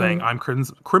 of him saying, I'm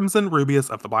Crimson Rubius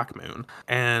of the Black Moon.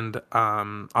 And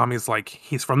Ami's like,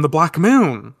 he's from the Black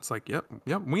Moon. It's like, yep,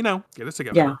 we know. Get it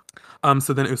together. Yeah.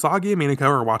 So then Usagi and Minako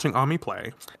are watching Ami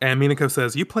play. And Minako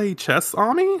says, you play chess,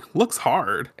 Ami? Looks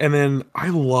hard. And then I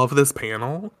love this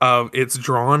panel of it's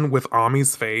drawn with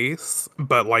Ami's face,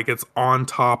 but like it's on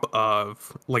top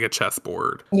of like a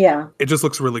chessboard. Yeah. It just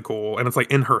looks really cool. And it's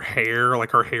like in her hair,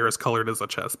 like her hair is colored as a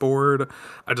chessboard.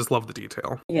 I just love the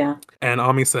detail. Yeah. And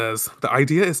Ami says, the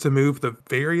idea is to move the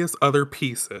various other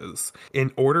pieces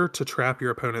in order to trap your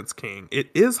opponent's king.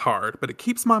 It is hard, but it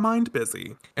keeps my mind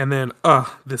busy. And then,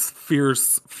 this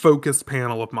fierce, focused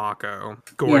panel of Mako.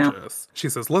 Gorgeous. Yeah. She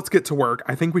says, let's get to work.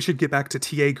 I think we should get back to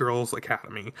TA Girls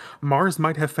Academy. Mars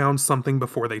might have found something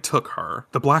before they took her.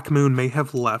 The Black Moon may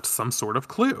have left some sort of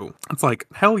clue. It's like,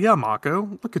 hell yeah,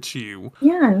 Mako. Look at you.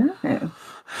 Yeah, I know.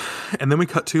 And then we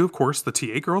cut to, of course, the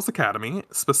TA Girls Academy,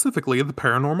 specifically the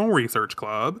Paranormal Research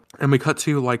Club. And we cut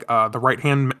to like the right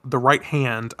hand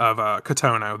of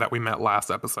Kotono that we met last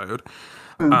episode.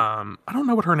 I don't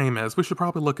know what her name is. We should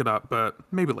probably look it up, but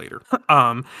maybe later.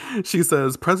 She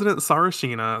says, President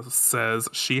Sarashina says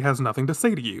she has nothing to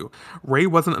say to you. Ray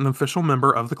wasn't an official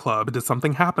member of the club. Did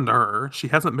something happen to her? She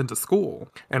hasn't been to school.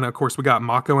 And of course, we got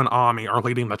Mako and Ami are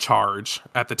leading the charge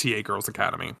at the TA Girls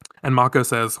Academy. And Mako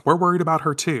says, we're worried about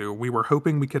her too. We were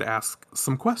hoping we could ask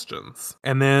some questions.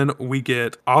 And then we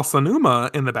get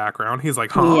Asanuma in the background. He's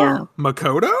like, huh? Yeah.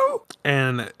 Makoto?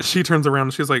 And she turns around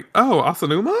and she's like, oh,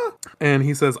 Asanuma? And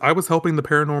he says, I was helping the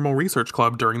Paranormal Research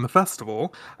Club during the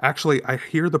festival. Actually, I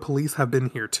hear the police have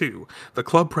been here too. The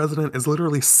club president is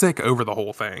literally sick over the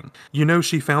whole thing. You know,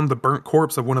 she found the burnt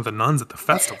corpse of one of the nuns at the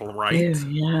festival, right? Ew,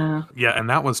 yeah. Yeah, and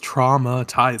that was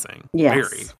traumatizing. Yes.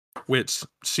 Very. Which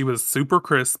she was super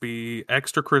crispy,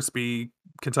 extra crispy,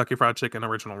 Kentucky Fried Chicken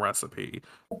original recipe.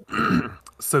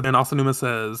 So then Asanuma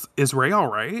says, is Ray all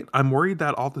right? I'm worried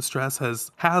that all the stress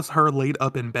has her laid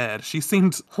up in bed. She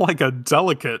seemed like a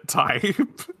delicate type.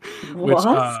 Which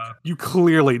you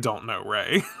clearly don't know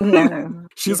Ray. No.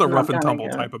 She's a rough and tumble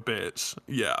type of bitch.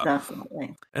 Yeah.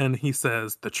 Definitely. And he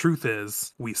says, the truth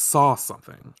is, we saw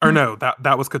something. Or no,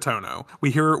 that was Kotono. We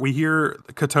hear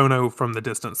Kotono from the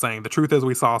distance saying, the truth is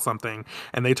we saw something.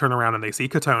 And they turn around and they see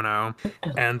Kotono.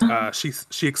 And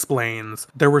she explains,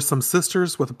 there were some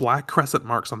sisters with black crescent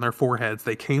marks on their foreheads.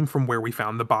 They came from where we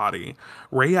found the body.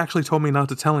 Ray actually told me not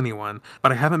to tell anyone,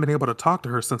 but I haven't been able to talk to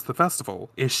her since the festival.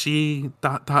 Is she ...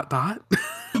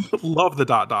 Love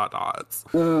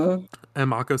the ... And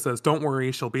Mako says, don't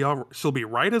worry, she'll be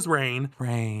right as rain,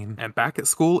 and back at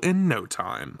school in no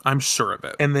time. I'm sure of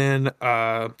it. And then,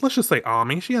 let's just say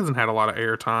Ami, she hasn't had a lot of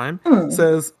airtime,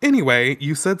 says, anyway,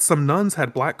 you said some nuns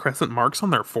had black crescent marks on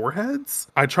their foreheads?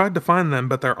 I tried to find them,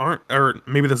 but there aren't, or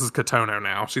maybe this is Kotono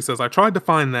now. She says, I tried to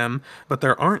find them, but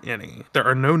there aren't any. There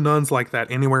are no nuns like that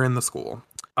anywhere in the school.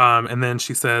 And then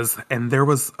she says, and there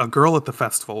was a girl at the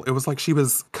festival. It was like she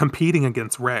was competing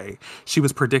against Ray. She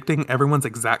was predicting everyone's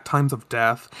exact times of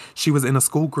death. She was in a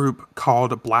school group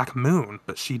called Black Moon,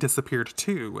 but she disappeared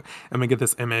too. And we get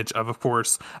this image of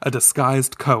course, a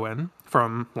disguised Cohen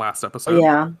from last episode.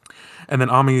 Yeah. And then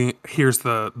Ami hears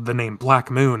the name Black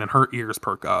Moon and her ears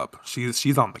perk up.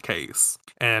 She's on the case.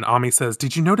 And Ami says,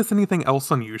 did you notice anything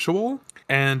else unusual?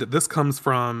 And this comes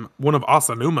from one of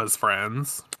Asanuma's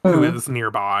friends who is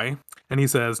nearby. And he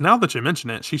says, now that you mention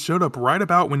it, she showed up right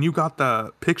about when you got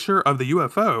the picture of the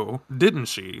UFO, didn't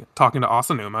she? Talking to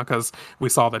Asanuma, because we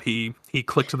saw that he he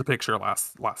clicked to the picture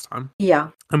last time. Yeah.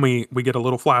 And we get a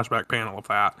little flashback panel of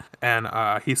that. And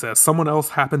he says, someone else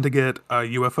happened to get a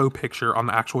UFO picture on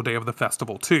the actual day of the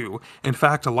festival, too. In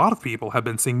fact, a lot of people have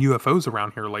been seeing UFOs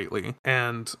around here lately.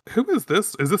 And who is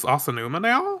this? Is this Asanuma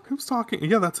now? Who's talking?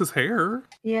 Yeah, that's his hair.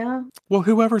 Yeah. Well,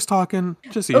 whoever's talking,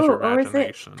 just use your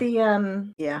imagination. Or is it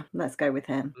yeah, let's go with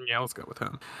him. Yeah, let's go with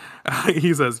him.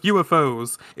 He says,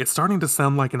 UFOs, it's starting to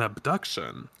sound like an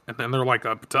abduction. And then they're like,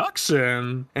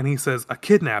 abduction? And he says, a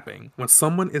kidnapping, when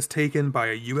someone is taken by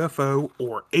a UFO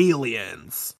or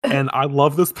aliens. And I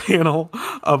love this panel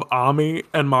of Ami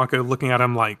and Mako looking at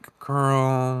him like,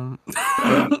 girl,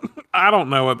 I don't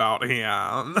know about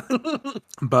him.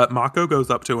 But Mako goes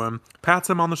up to him, pats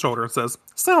him on the shoulder and says,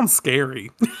 sounds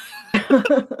scary.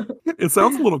 It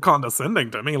sounds a little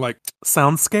condescending to me, like,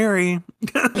 sounds scary.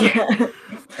 Yeah.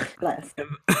 Bless.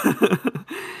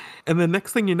 And then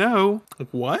next thing you know,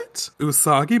 what?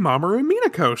 Usagi, Mamoru, and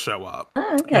Minako show up.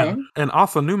 Oh, okay. And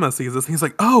Asanuma sees this. He's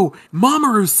like, oh,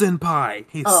 Mamoru senpai.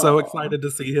 He's so excited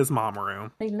to see his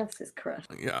Mamoru. He loves his crush.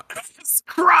 Yeah. His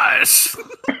crush!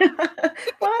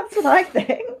 Well, that's what I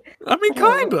think. I mean,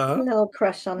 kinda. A little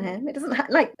crush on him. It doesn't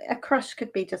like a crush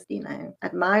could be just,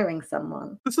 admiring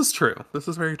someone. This is true. This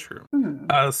is very true.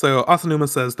 So Asanuma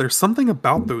says, there's something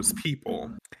about those people.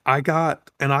 I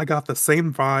got the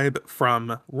same vibe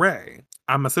from Rei.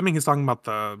 I'm assuming he's talking about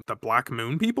the Black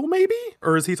Moon people, maybe?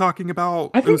 Or is he talking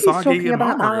about I think Usagi he's talking and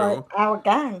about Mamoru? our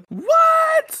gang.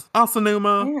 What?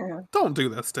 Asanuma? Yeah. Don't do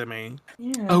this to me.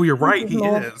 Yeah. Oh, you're right. He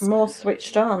is. More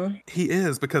switched on. He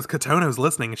is, because Kotono's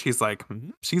listening and she's like,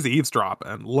 she's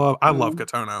eavesdropping. I love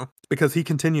Kotono. Because he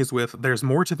continues with, there's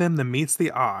more to them than meets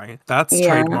the eye. That's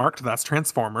trademarked. That's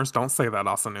Transformers. Don't say that,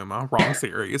 Asanuma. Wrong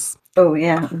series. Oh,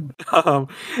 yeah. And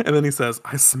then he says,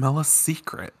 I smell a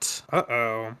secret.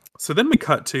 Uh-oh. So then we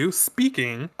cut to,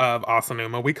 speaking of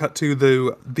Asanuma, we cut to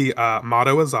the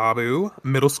Mato Azabu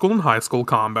middle school and high school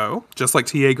combo. Just like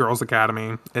TA Girls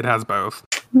Academy, it has both.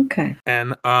 Okay.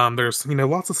 And there's,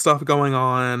 lots of stuff going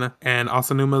on, and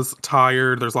Asanuma's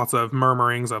tired. There's lots of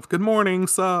murmurings of good morning,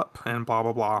 sup, and blah,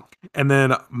 blah, blah. And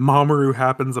then Mamoru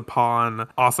happens upon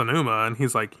Asanuma, and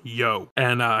he's like, yo.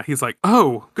 And he's like,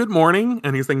 oh, good morning.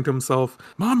 And he's thinking to himself,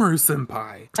 Mamoru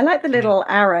senpai. I like the little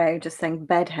arrow just saying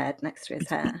bedhead next to his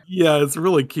hair. Yeah, it's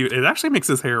really cute. It actually makes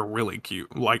his hair really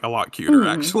cute, like a lot cuter,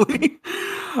 actually.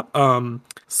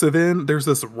 So then there's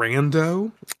this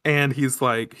rando, and he's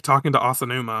like talking to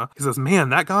Asanuma. He says, man,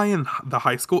 that guy in the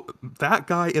high school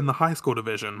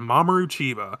division, Mamoru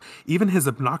Chiba, even his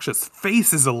obnoxious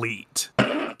face is elite.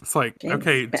 It's like,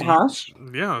 okay,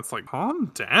 yeah, it's like,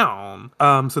 calm down.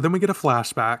 So then we get a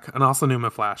flashback, an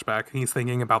Asanuma flashback, and he's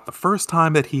thinking about the first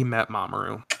time that he met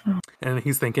Mamoru. And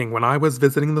he's thinking, when I was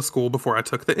visiting the school before I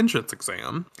took the entrance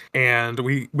exam, and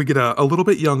we get a little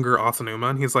bit younger Asanuma,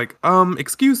 and he's like,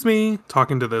 excuse me,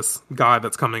 talking to this guy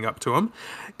that's coming up to him,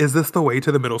 is this the way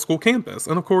to the middle school campus?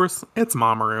 And of course, it's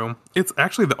Mamoru. It's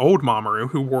actually the old Mamoru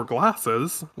who wore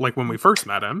glasses, like when we first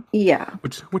met him. Yeah.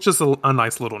 Which is a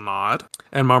nice little nod.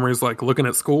 And Mamoru's like, looking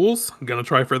at schools, gonna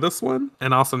try for this one?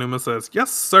 And Asanuma says,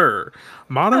 yes, sir.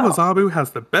 Mato Azabu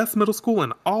has the best middle school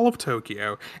in all of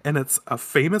Tokyo, and it's a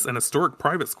famous and historic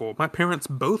private school. My parents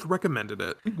both recommended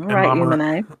it. Right,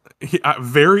 Umino.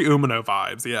 Very Umino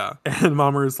vibes, yeah. And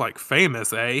Mamoru's like,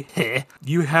 famous, eh?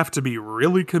 You have to be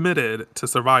really committed to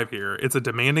survive here. It's a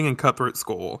demanding and cutthroat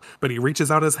school. But he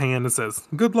reaches out his hand and says,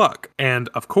 good luck. And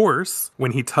of course,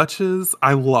 when he touches,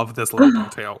 I love this little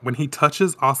detail. When he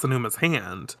touches Asanuma's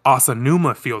hand,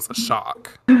 Asanuma feels a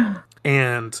shock.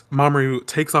 And Mamoru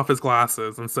takes off his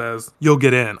glasses and says, you'll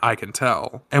get in, I can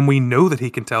tell. And we know that he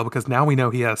can tell because now we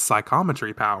know he has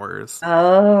psychometry powers.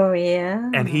 Oh, yeah.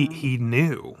 And he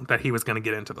knew that he was going to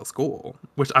get into the school,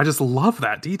 which I just love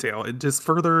that detail. It just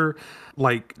further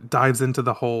dives into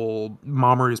the whole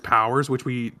Mamoru's powers, which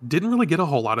we didn't really get a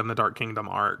whole lot in the Dark Kingdom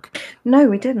arc. No,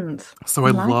 we didn't. So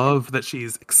I love that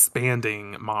she's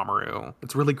expanding Mamoru.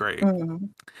 It's really great.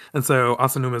 And so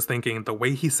Asanuma's thinking, the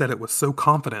way he said it was so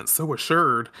confident, so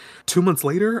assured. 2 months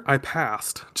later, I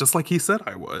passed, just like he said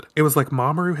I would. It was like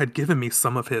Mamoru had given me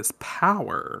some of his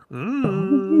power.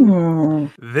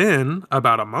 Then,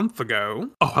 about a month ago,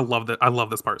 I love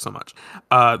this part so much.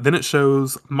 Then it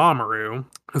shows Mamoru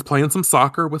is playing some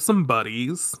soccer with some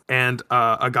buddies, and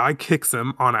a guy kicks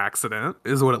him on accident,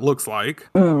 is what it looks like.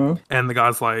 And the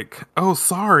guy's like, oh,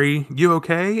 sorry, you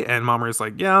okay? And Mamoru's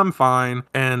like, yeah, I'm fine.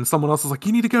 And someone else is like,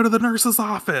 you need to go to the nurse's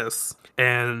office.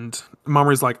 And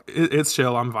Mamoru's like, it's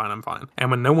chill. I'm fine.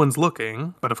 And when no one's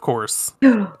looking, but of course,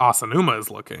 Asanuma is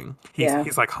looking.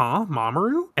 He's like, huh,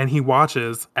 Mamoru? And he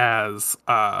watches as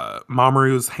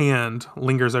Mamoru's hand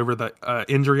lingers over the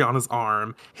injury on his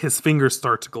arm. His fingers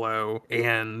start to glow,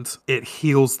 and it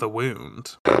heals the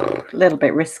wound. A little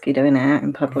bit risky doing it out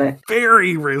in public.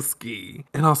 Very risky.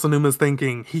 And Asanuma's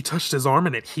thinking, he touched his arm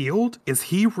and it healed? Is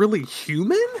he really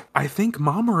human? I think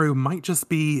Mamoru might just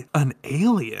be an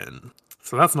alien.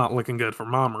 So that's not looking good for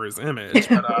Mamoru's image,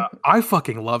 but I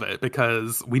fucking love it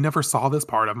because we never saw this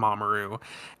part of Mamoru,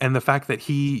 and the fact that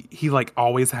he like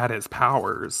always had his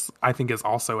powers, I think is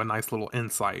also a nice little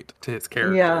insight to his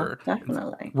character. Yeah,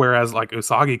 definitely. Whereas like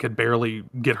Usagi could barely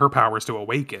get her powers to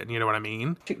awaken, you know what I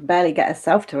mean? She could barely get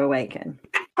herself to awaken.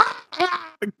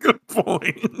 Good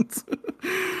point.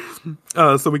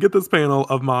 So we get this panel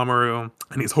of Mamoru,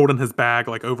 and he's holding his bag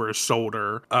like over his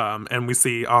shoulder, and we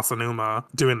see Asanuma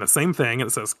doing the same thing.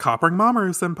 It says "Coppering Mamoru,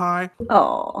 senpai."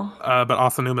 Oh. But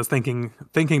Asanuma's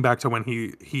thinking back to when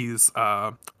he's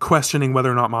questioning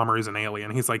whether or not Mamoru's an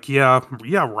alien. He's like, yeah,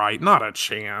 right, not a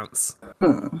chance.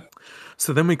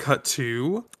 So then we cut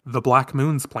to the Black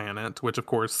Moon's planet, which of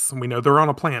course we know they're on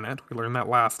a planet. We learned that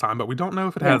last time, but we don't know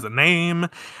if it has a name.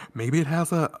 Maybe it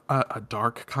has a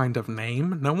dark kind of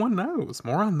name. No one knows.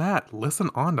 More on that. Listen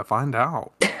on to find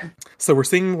out. So we're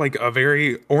seeing like a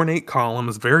very ornate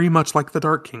columns, very much like the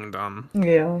Dark Kingdom.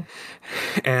 Yeah.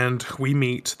 And we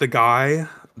meet the guy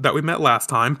that we met last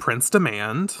time, Prince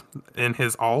Demand, in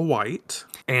his all white.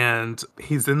 And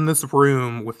he's in this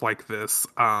room with like this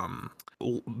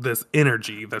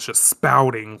energy that's just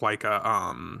spouting like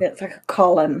a it's like a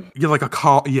column. Yeah, like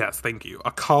yes, thank you.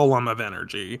 A column of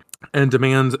energy. And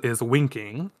Demand is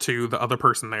winking to the other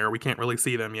person there. We can't really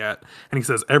see them yet. And he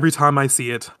says, every time I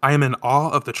see it, I am in awe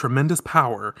of the tremendous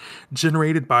power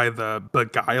generated by the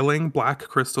beguiling black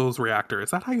crystals reactor.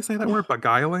 Is that how you say that word?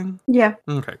 Beguiling? Yeah.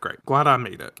 Okay, great. Glad I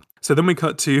made it. So then we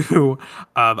cut to the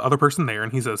other person there,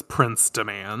 and he says, Prince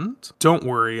Demand, don't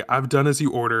worry, I've done as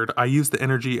you ordered. I used the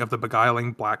energy of the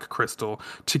beguiling black crystal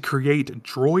to create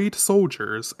droid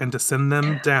soldiers and to send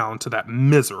them down to that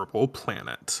miserable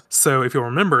planet. So if you'll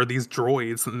remember, these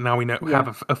droids, now we know have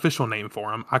an official name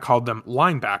for them. I called them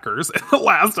linebackers in the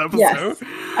last episode. Yes.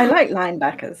 I like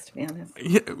linebackers, to be honest.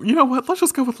 Yeah, you know what? Let's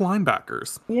just go with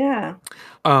linebackers. Yeah.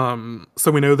 So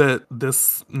we know that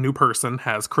this new person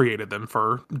has created them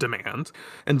for Demand,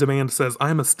 and Demand says, I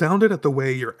am astounded at the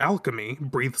way your alchemy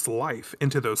breathes life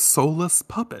into those soulless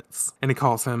puppets. And he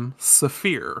calls him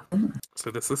Saphir.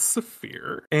 So this is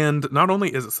Saphir. And not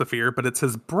only is it Saphir, but it's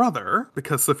his brother,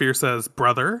 because Saphir says,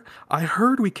 brother, I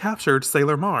heard we captured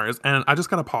Sailor Mars, and I just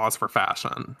gotta pause for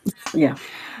fashion. Yeah.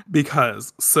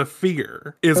 Because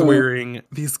Saphir is wearing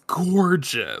these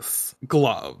gorgeous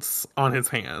gloves on his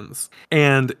hands.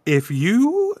 And if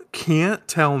you can't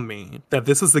tell me that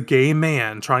this is a gay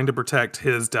man trying to protect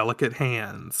his delicate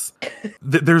hands,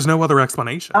 there's no other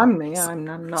explanation. I'm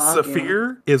not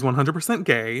Saphir is 100%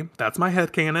 gay. That's my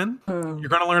headcanon. You're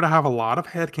going to learn to have a lot of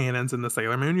headcanons in the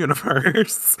Sailor Moon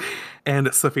universe.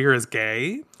 And Saphir is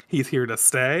gay. He's here to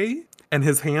stay. And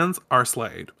his hands are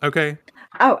slayed. Okay?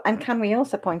 Oh, and can we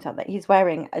also point out that he's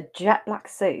wearing a jet black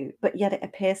suit, but yet it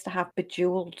appears to have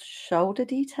bejeweled shoulder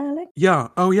detailing? Yeah.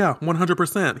 Oh, yeah.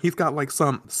 100%. He's got like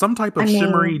some type of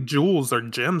shimmery jewels or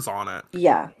gems on it.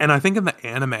 Yeah. And I think in the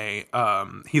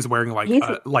anime, he's wearing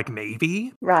like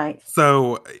navy. Right.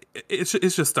 So it's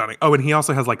just stunning. Oh, and he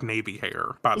also has like navy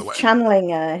hair, by the way. Channeling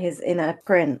his inner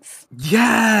prince.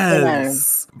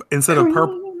 Yes. Instead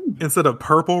of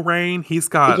purple rain, he's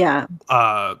got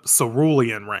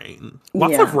cerulean rain.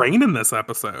 Lots of rain in this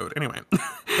episode. Anyway.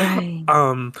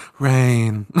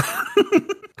 Rain.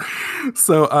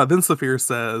 So then Saphir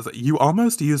says, you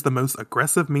always use the most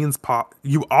aggressive means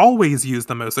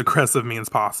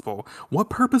possible. What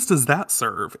purpose does that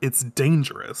serve? It's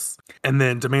dangerous. And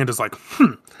then Demand is like,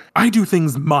 I do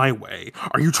things my way.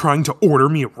 Are you trying to order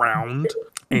me around?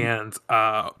 And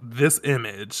this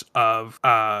image of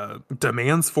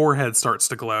Demand's forehead starts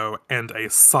to glow, and a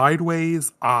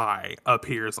sideways eye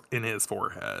appears in his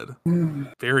forehead.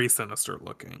 Very sinister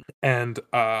looking. And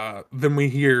then we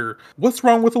hear, what's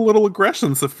wrong with a little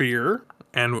aggression, Saphir?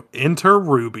 And enter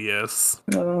Rubius.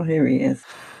 Oh, here he is.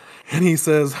 And he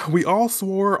says, we all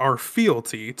swore our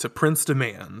fealty to Prince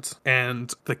Demand.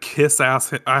 And the kiss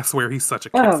ass, I swear he's such a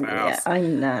kiss ass. Yeah, I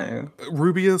know.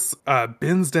 Rubius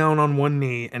bends down on one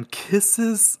knee and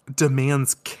kisses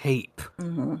Demand's cape.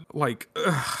 Like,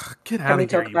 get out of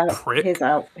here, you prick.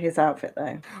 His outfit,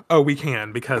 though? Oh, we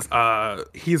can, because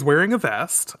he's wearing a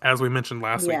vest, as we mentioned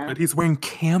last week, but he's wearing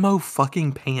camo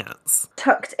fucking pants.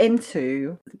 Tucked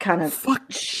into kind of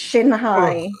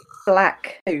shin-high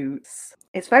black boots.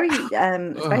 It's very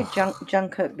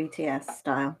Jungkook BTS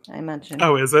style, I imagine.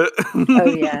 Oh, is it? Oh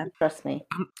yeah, trust me.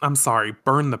 I'm sorry.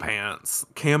 Burn the pants.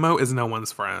 Camo is no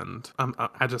one's friend.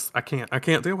 I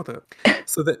can't deal with it.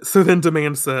 So then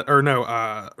Demand said, or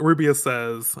no, Rubia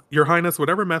says, "Your Highness,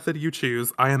 whatever method you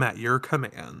choose, I am at your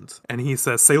command." And he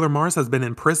says, "Sailor Mars has been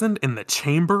imprisoned in the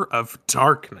Chamber of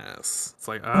Darkness." It's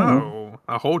like, oh,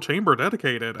 a whole chamber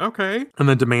dedicated. Okay. And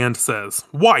then Demand says,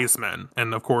 "Wiseman."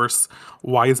 And of course,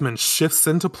 Wiseman shifts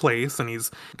into place and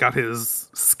he's got his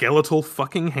skeletal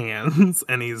fucking hands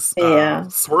and he's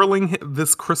swirling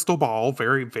this crystal ball.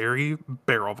 Very, very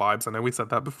Barrel vibes. I know we said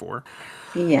that before.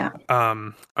 Yeah.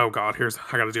 Oh God,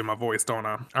 I gotta do my voice, don't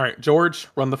I? All right, George,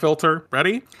 run the filter.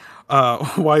 Ready?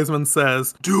 Wiseman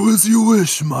says, "Do as you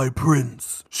wish, my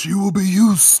prince. She will be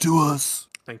used to us."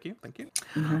 Thank you.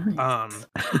 Nice.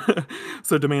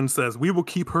 So Demand says, "We will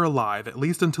keep her alive, at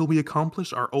least until we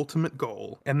accomplish our ultimate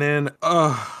goal." And then,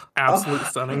 absolute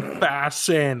stunning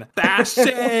fashion.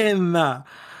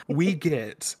 We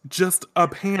get just a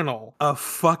panel of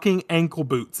fucking ankle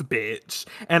boots, bitch.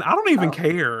 And I don't even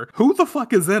care who the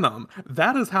fuck is in them.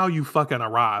 That is how you fucking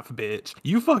arrive, bitch.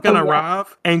 You fucking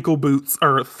arrive ankle boots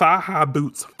or thigh-high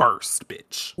boots first,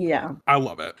 bitch. Yeah. I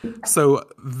love it. So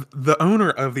the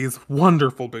owner of these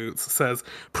wonderful boots says,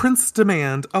 "Prince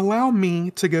Demand, allow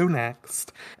me to go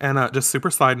next." And just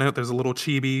super side note, there's a little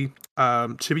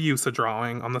Chibiusa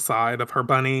drawing on the side of her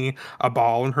bunny, a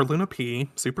ball, and her Luna P.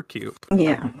 Super cute.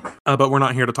 Yeah. But we're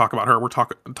not here to talk about her. We're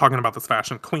talking about this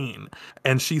fashion queen.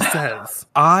 And she says,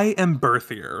 "I am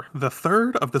Berthier, the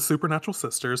third of the supernatural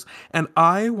sisters, and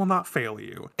I will not fail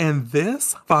you." And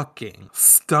this fucking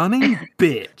stunning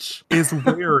bitch is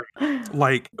wearing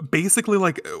basically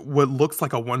what looks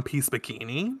like a one-piece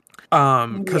bikini.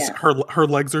 Because her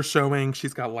legs are showing.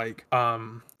 She's got a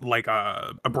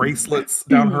bracelets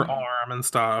down her arm and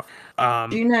stuff.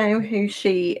 Do you know who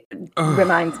she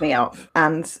reminds me of?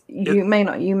 And you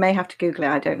may have to Google it.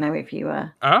 I don't know if you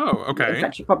are. Oh, okay. In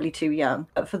fact, you're probably too young.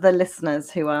 But for the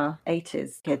listeners who are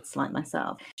 80s kids like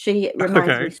myself, she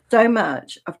reminds me so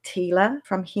much of Teela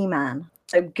from He-Man.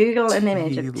 So Google an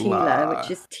image of Teela, which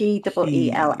is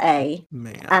Teela,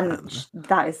 and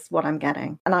that is what I'm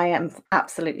getting, and I am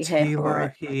absolutely here for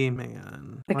it.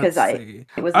 He-Man, because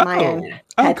it was my own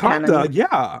kinda.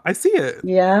 Yeah, I see it.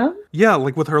 Yeah,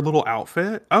 like with her little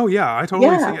outfit. Oh yeah, I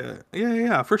totally see it.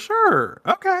 Yeah, for sure.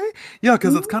 Okay, yeah,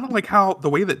 because it's kind of like how the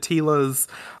way that Teela's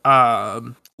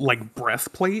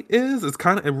breastplate is. It's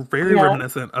kind of very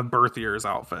reminiscent of Berthier's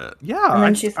outfit. Yeah, and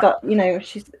then she's got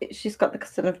she's got the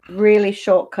sort of really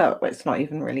short cut, but it's not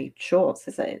even really shorts,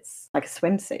 is it? It's like a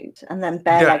swimsuit, and then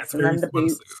bare legs, and then the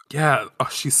boots. Yeah,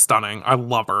 she's stunning. I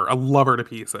love her. I love her to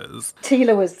pieces.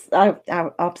 Teela was I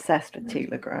obsessed with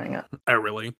Teela growing up. Oh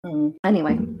really?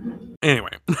 Anyway,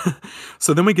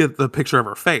 so then we get the picture of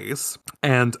her face,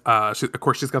 and of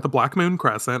course she's got the black moon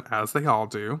crescent, as they all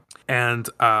do, and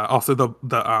also the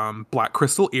black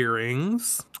crystal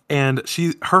earrings. And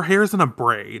her hair is in a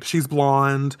braid. She's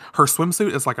blonde. Her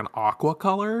swimsuit is like an aqua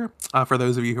color, for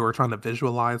those of you who are trying to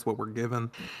visualize what we're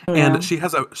given. Yeah. And she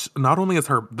has not only is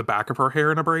the back of her hair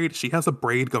in a braid, she has a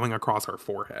braid going across her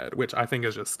forehead, which I think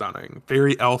is just stunning.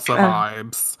 Very Elsa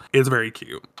vibes. It's very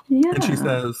cute. Yeah. And she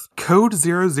says, "Code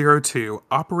 002,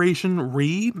 Operation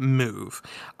Remove.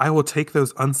 I will take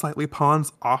those unsightly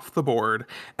pawns off the board,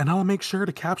 and I'll make sure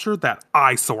to capture that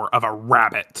eyesore of a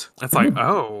rabbit." It's like,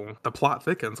 oh, the plot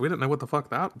thickens. We didn't know what the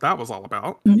fuck that was all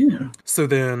about. Yeah. So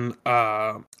then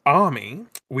Ami,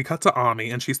 we cut to Ami,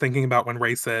 and she's thinking about when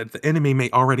Rei said, "The enemy may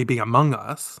already be among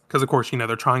us." Because, of course,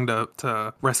 they're trying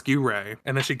to rescue Rei.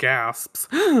 And then she gasps,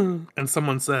 and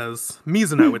someone says,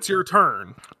 "Mizuno, it's your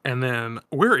turn." And then,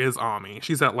 where is Ami?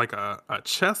 She's at a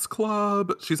chess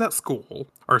club. She's at school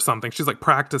or something. She's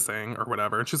practicing or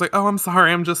whatever. And she's like, "Oh, I'm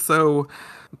sorry. I'm just so..."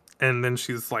 And then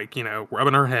she's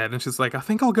rubbing her head, and she's like, "I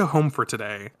think I'll go home for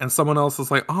today." And someone else is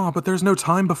like, "Oh, but there's no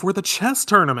time before the chess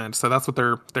tournament." So that's what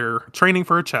they're training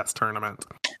for, a chess tournament.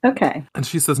 Okay. And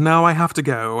she says, "No, I have to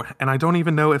go, and I don't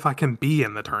even know if I can be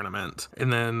in the tournament."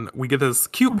 And then we get this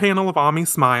cute panel of Ami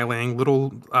smiling,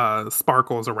 little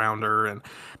sparkles around her, and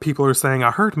people are saying, "I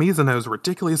heard Mizuno's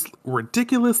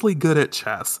ridiculously good at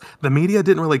chess. The media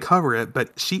didn't really cover it,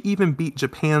 but she even beat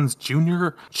Japan's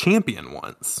junior champion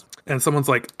once." And someone's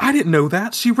like, "I didn't know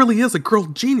that. She really is a girl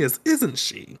genius, isn't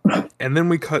she?" And then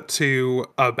we cut to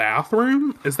a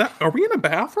bathroom. Are we in a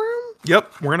bathroom?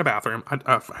 Yep, we're in a bathroom.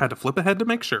 I had to flip ahead to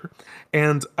make sure.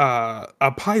 And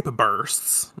a pipe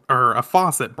bursts, or a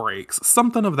faucet breaks,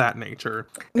 something of that nature.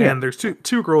 Yeah. And there's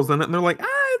two girls in it, and they're like,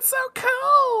 it's so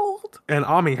cold. And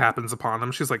Ami happens upon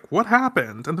them. She's like, what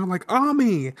happened? And they're like,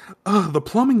 Ami, the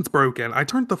plumbing's broken. I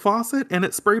turned the faucet and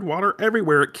it sprayed water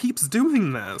everywhere. It keeps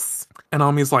doing this. And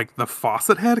Ami's like, the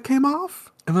faucet head came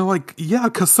off? And they're like, yeah,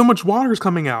 because so much water is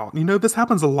coming out. You know, this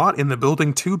happens a lot in the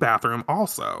building 2 bathroom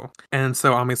also. And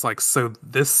so Ami's like, so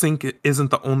this sink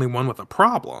isn't the only one with a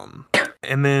problem.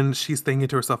 And then she's thinking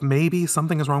to herself, maybe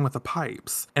something is wrong with the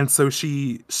pipes. And so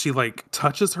she like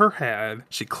touches her head,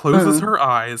 she closes her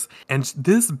eyes, and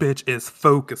this bitch is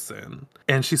focusing.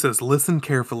 And she says, listen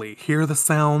carefully, hear the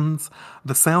sound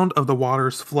of the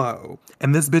water's flow.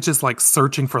 And this bitch is like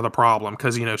searching for the problem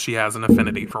because, you know, she has an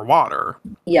affinity for water.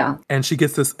 Yeah. And she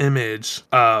gets this image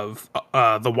of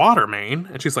the water main.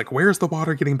 And she's like, where's the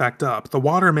water getting backed up? The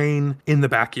water main in the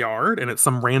backyard. And it's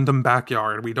some random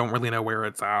backyard. We don't really know where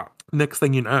it's at. Next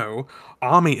thing you know,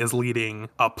 Ami is leading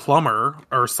a plumber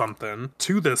or something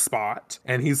to this spot.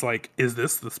 And he's like, is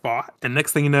this the spot? And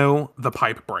next thing you know, the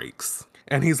pipe breaks.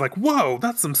 And he's like, whoa,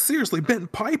 that's some seriously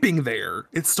bent piping there.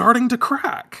 It's starting to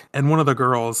crack. And one of the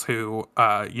girls who,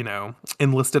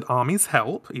 enlisted Ami's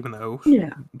help, even though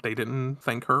they didn't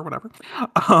thank her or whatever,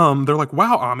 they're like,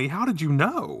 wow, Ami, how did you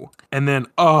know? And then,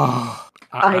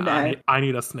 I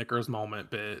need a Snickers moment,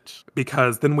 bitch.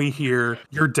 Because then we hear,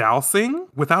 you're dousing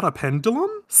without a pendulum?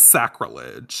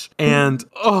 Sacrilege. And,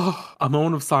 a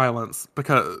moment of silence.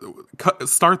 Because,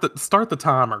 start the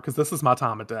timer, because this is my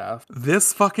time of death.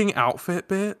 This fucking outfit,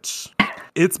 bitch.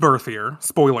 It's birthier.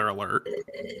 Spoiler alert.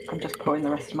 I'm just pouring the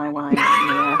rest of my wine.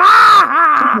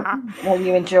 While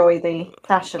you enjoy the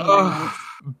fashion moments.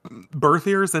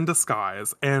 Birthier's in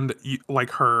disguise, and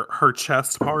her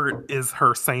chest part is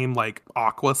her same like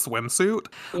aqua swimsuit,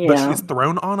 but she's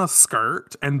thrown on a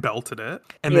skirt and belted it,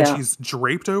 and then she's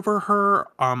draped over her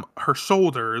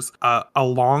shoulders a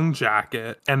long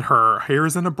jacket, and her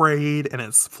hair's in a braid and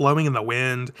it's flowing in the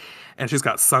wind, and she's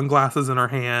got sunglasses in her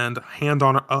hand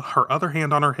on her other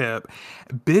hand on her hip.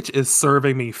 Bitch is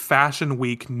serving me Fashion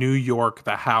Week New York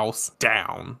the house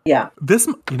down. Yeah. This,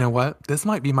 you know what? This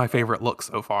might be my favorite look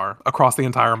so far across the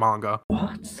entire manga.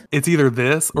 What? It's either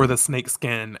this or the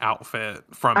snakeskin outfit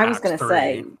from I was going to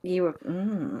say, you were...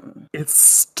 It's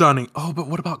stunning. Oh, but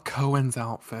what about Cohen's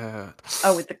outfit?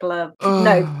 Oh, with the glove.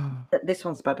 No, this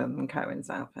one's better than Cohen's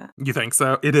outfit. You think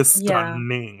so? It is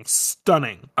stunning. Yeah.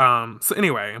 Stunning. So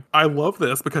anyway, I love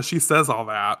this because she says all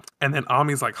that, and then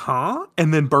Ami's like, huh?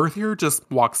 And then Berthier just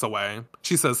walks away.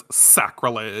 She says,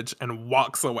 sacrilege, and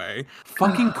walks away.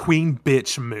 Fucking queen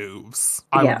bitch moves.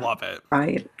 I love it.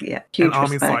 Right, yeah. Huge and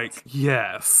Ami's respect. Like,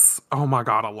 yes. Oh my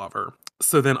God, I love her.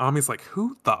 So then Ami's like,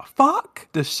 who the fuck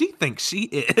does she think she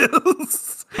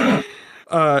is?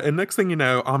 And next thing you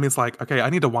know, Ami's like, okay, I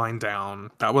need to wind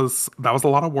down. That was a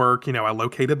lot of work. You know, I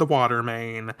located the water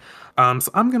main.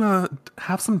 So I'm going to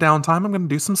have some downtime. I'm going to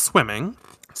do some swimming.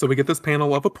 So we get this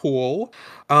panel of a pool,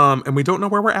 and we don't know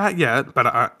where we're at yet,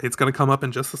 but it's going to come up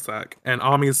in just a sec. And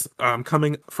Ami's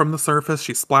coming from the surface.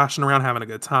 She's splashing around, having a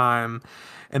good time.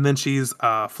 And then she's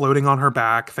floating on her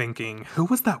back thinking, who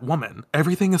was that woman?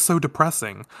 Everything is so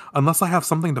depressing. Unless I have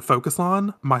something to focus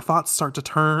on, my thoughts start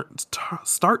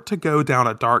to go down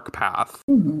a dark path.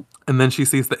 Mm-hmm. And then she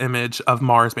sees the image of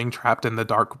Mars being trapped in the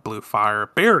dark blue fire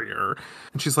barrier.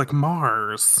 And she's like,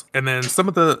 Mars. And then some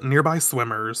of the nearby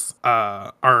swimmers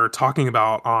are talking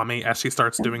about Ami as she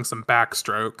starts doing some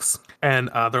backstrokes. And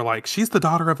they're like, she's the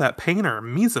daughter of that painter,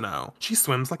 Mizuno. She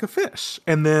swims like a fish.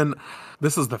 And then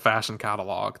this is the fashion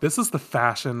catalog.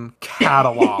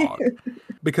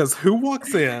 Because who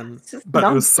walks in but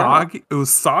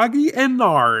Usagi and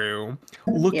Naru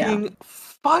looking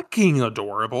fucking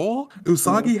adorable.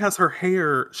 Usagi has her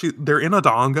hair, they're in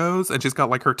adongos, and she's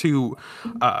got like her two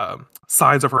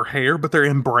sides of her hair, but they're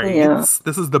in braids. Yeah.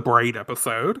 This is the braid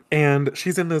episode. And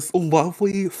she's in this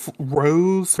lovely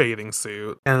rose bathing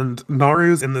suit, and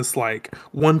Naru's in this like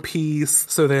one piece.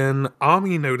 So then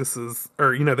Ami notices,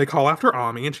 or they call after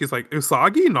Ami, and she's like,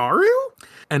 Usagi, Naru?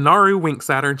 And Naru winks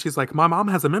at her, and she's like, my mom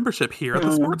has a membership here at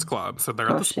the sports club. So they're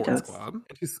at the sports club.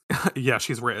 And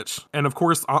she's rich. And of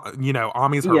course,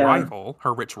 Ami's her rival,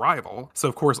 her rich rival. So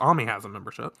of course, Ami has a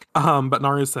membership. But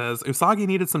Naru says, Usagi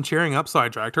needed some cheering up, so I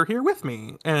dragged her here with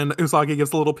me. And Usagi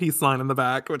gives a little peace sign in the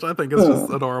back, which I think is just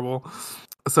adorable.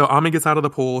 So Ami gets out of the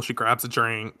pool, she grabs a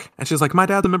drink, and she's like, my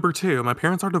dad's a member too. My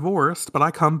parents are divorced, but I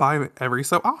come by every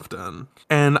so often.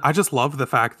 And I just love the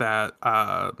fact that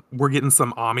we're getting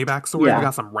some Ami backstory. Yeah. We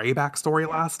got some Rei backstory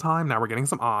last time. Now we're getting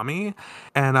some Ami.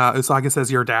 And Usagi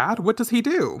says, your dad? What does he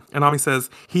do? And Ami says,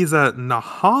 he's a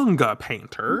Nihonga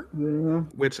painter,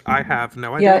 which I have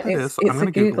no idea what it is. So I'm going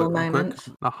to Google it real quick.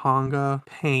 Nihonga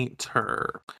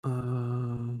painter.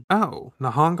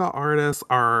 Nihonga artists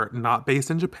are not based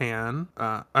in Japan.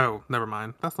 Oh, never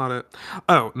mind. That's not it.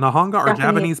 Oh, Nihonga are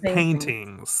Japanese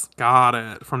paintings. Got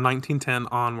it. From 1910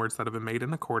 onwards that have been made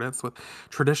in accordance with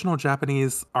traditional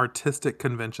Japanese artistic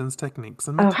conventions, techniques,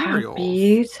 and materials. Oh, how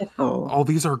beautiful. Oh,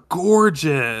 these are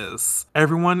gorgeous.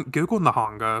 Everyone, Google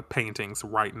Nihonga paintings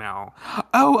right now.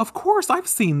 Oh, of course, I've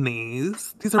seen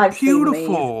these. These are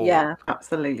beautiful. Yeah,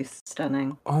 absolutely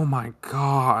stunning. Oh my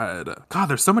god. God,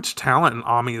 there's so much talent in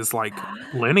Ami's like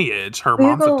lineage. Her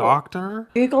mom's a doctor.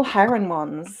 Google Heron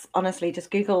ones. Honestly,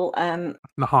 just Google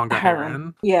Nihonga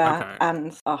Heron. Yeah, okay.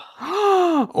 And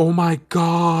oh my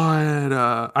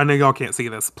god. I know y'all can't see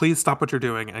this. Please stop what you're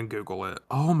doing and Google it.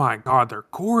 Oh my god, they're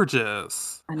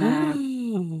gorgeous. I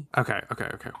know. Okay.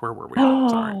 Where were we?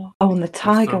 Sorry. Oh, and the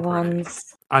tiger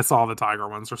ones. I saw the tiger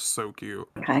ones. They're so cute.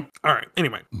 Okay. All right.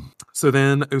 Anyway, so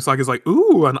then Usagi's like,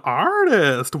 ooh, an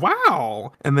artist.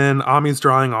 Wow. And then Ami's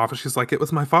drawing off and she's like, it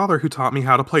was my father who taught me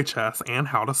how to play chess and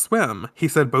how to swim. He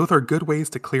said both are good ways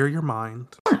to clear your mind.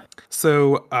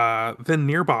 So then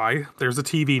nearby, there's a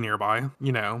TV nearby,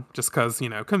 just because,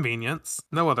 convenience.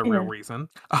 No other real reason.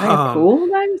 Cool,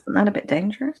 though? Isn't that a bit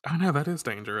dangerous? I know, that is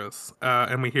dangerous.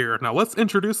 And we hear, now let's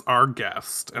introduce our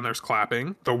guest. And there's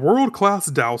clapping. The world-class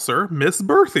dowser, Miss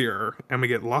Berthier. And we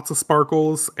get lots of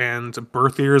sparkles and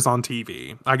Berthier's on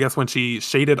TV. I guess when she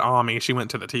shaded Ami, she went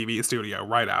to the TV studio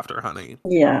right after, honey.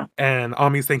 Yeah. And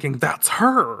Ami's thinking, that's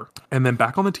her. And then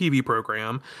back on the TV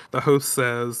program, the host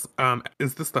says,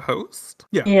 is this the host?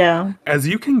 Yeah. As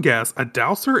you can guess, a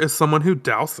dowser is someone who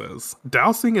douses.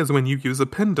 Dowsing is when you use a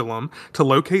pendulum to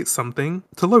locate something.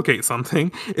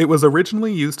 It was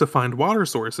originally used to find water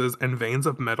sources and veins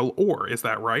of metal ore. Is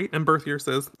that right? And Berthier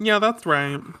says, yeah, that's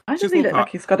right. Why does he look like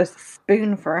he's got a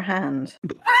spoon for a hand?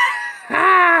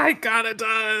 It kind of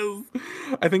does.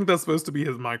 I think that's supposed to be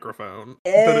his microphone.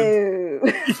 Ew.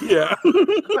 Yeah.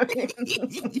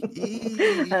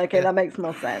 Okay, that makes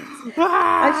more sense.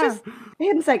 I just, for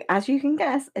him saying, as you can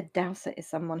guess, a dowser is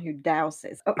someone who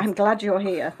douses. Oh, I'm glad you're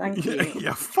here. Thank you.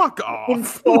 Yeah, fuck off.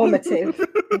 Informative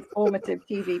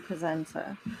TV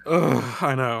presenter.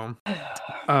 I know.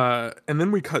 And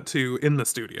then we cut to in the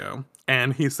studio.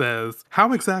 And he says,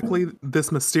 how exactly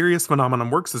this mysterious phenomenon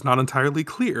works is not entirely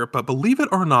clear, but believe it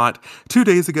or not, 2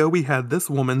 days ago we had this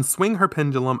woman swing her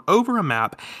pendulum over a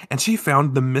map and she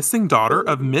found the missing daughter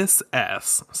of Miss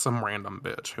S. Some random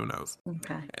bitch, who knows?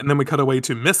 Okay. And then we cut away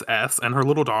to Miss S and her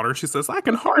little daughter. She says, I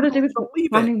can hardly believe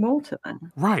it. Finding water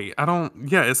then? Right.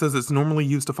 It says it's normally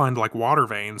used to find like water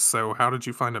veins, so how did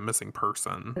you find a missing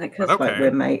person? Because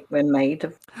we're made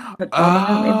of...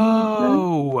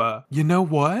 Oh, you know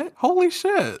what? Holy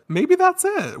shit. Maybe that's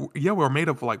it. Yeah, we're made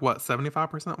of like what,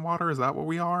 75% water? Is that what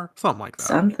we are? Something like that.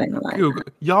 Something like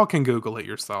that. Y'all can Google it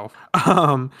yourself.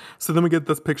 So then we get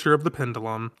this picture of the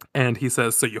pendulum and he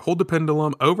says, so you hold the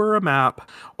pendulum over a map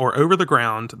or over the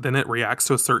ground, then it reacts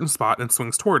to a certain spot and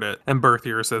swings toward it. And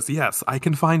Berthier says, yes, I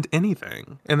can find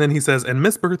anything. And then he says, and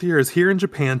Miss Berthier is here in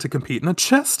Japan to compete in a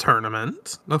chess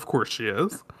tournament. Of course she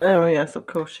is. Oh yes, of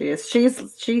course she is. She's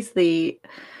the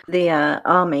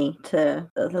army to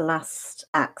the last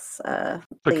act's the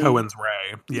Cohen's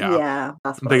Ray. Yeah,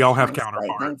 they all have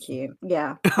counterparts. Thank you.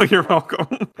 Yeah. You're welcome.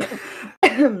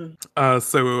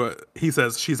 So he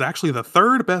says she's actually the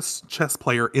third best chess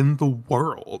player in the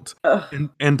world.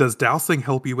 And does dowsing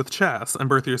help you with chess? And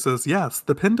Berthier says, yes,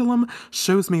 the pendulum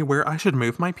shows me where I should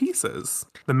move my pieces.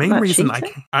 The main reason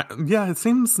it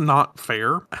seems not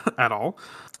fair at all.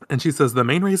 And she says, the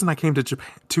main reason I came to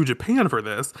Japan for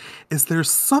this is there's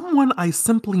someone I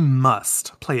simply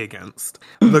must play against.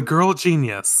 The girl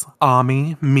genius,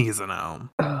 Ami Mizuno.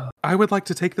 I would like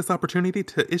to take this opportunity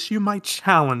to issue my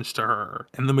challenge to her.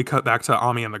 And then we cut back to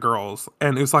Ami and the girls.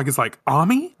 And Usagi's like,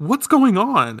 Ami? What's going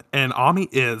on? And Ami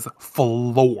is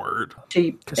floored.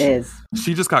 She is.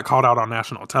 She just got called out on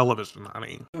national television,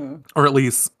 honey. Or at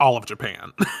least all of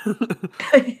Japan.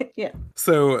 Yeah.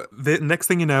 So the next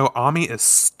thing you know, Ami is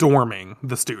storming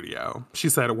the studio. She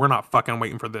said, we're not fucking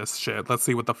waiting for this shit. Let's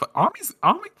see what the fuck.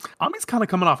 Ami's kind of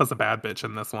coming off as a bad bitch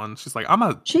in this one. She's like, I'm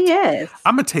gonna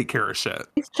take care of shit.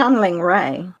 She's channeling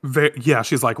Ray.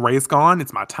 She's like, Ray's gone.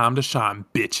 It's my time to shine,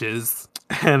 bitches.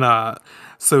 And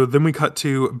so then we cut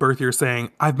to Berthier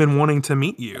saying, I've been wanting to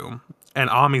meet you. And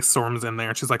Ami storms in there.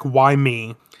 And she's like, why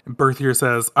me? Berthier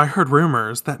says, I heard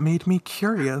rumors that made me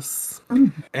curious.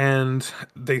 And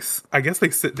I guess they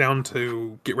sit down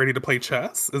to get ready to play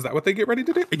chess. Is that what they get ready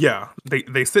to do? Yeah.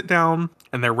 They sit down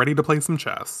and they're ready to play some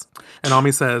chess. And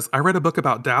Ami says, I read a book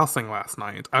about dowsing last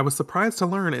night. I was surprised to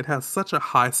learn it has such a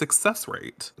high success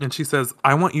rate. And she says,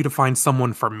 I want you to find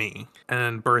someone for me.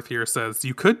 And Berthier says,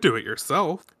 you could do it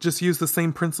yourself. Just use the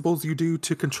same principles you do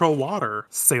to control water,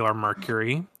 Sailor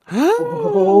Mercury.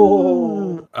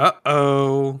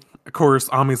 uh-oh. Of course,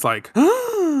 Ami's like,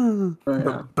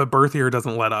 Yeah. but Berthier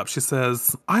doesn't let up. She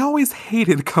says, I always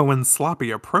hated Cohen's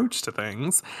sloppy approach to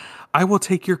things. I will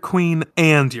take your queen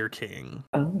and your king.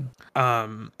 Oh.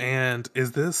 And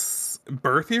is this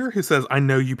Berthier who says, I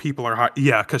know you people are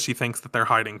yeah, because she thinks that they're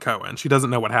hiding Cohen. She doesn't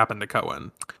know what happened to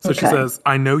Cohen. So she says,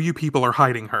 I know you people are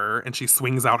hiding her, and she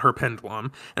swings out her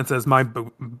pendulum and says, my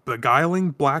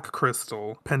beguiling black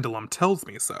crystal pendulum tells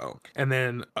me so. And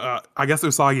then I guess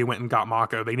Usagi went and got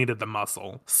Mako. They needed the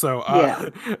muscle. So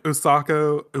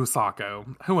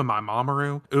Usako, who am I,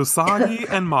 Mamoru? Usagi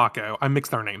and Mako, I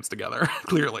mixed their names together,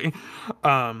 clearly,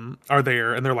 are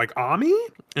there, and they're like, Ami?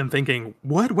 And thinking,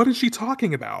 what is she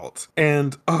talking about?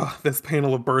 And this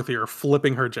panel of Berthier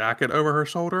flipping her jacket over her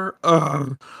shoulder.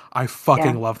 I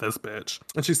fucking love this bitch.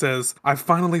 And she says, I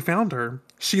finally found her.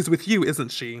 She's with you, isn't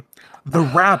she? The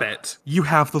rabbit. You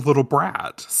have the little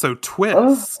brat. So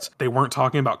twist. They weren't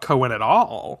talking about Cohen at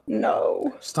all.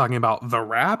 No. She's talking about the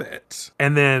rabbit.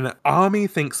 And then Ami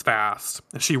thinks fast.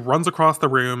 She runs across the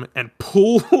room and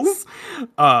pulls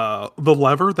the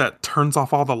lever that turns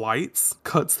off all the lights,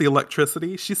 cuts the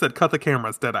electricity. She said, cut the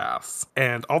cameras, dead ass.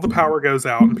 And all the power goes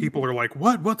out and people are like,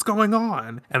 what's going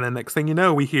on? And then next thing you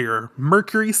know, we hear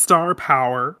Mercury star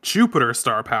power, Jupiter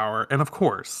star power, and of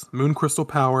course, moon crystal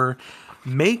power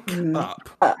make up.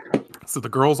 So the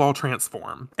girls all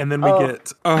transform. And then we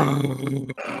get,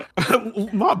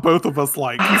 not both of us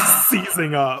like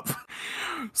seizing up.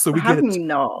 So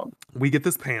we get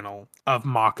this panel of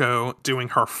Mako doing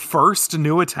her first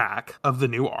new attack of the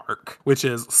new arc, which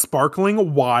is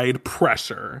sparkling wide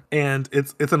pressure. And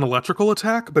it's an electrical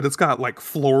attack, but it's got like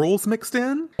florals mixed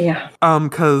in. Yeah.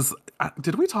 Because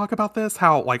did we talk about this?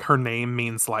 How like her name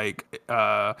means like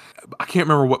I can't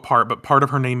remember what part, but part of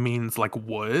her name means like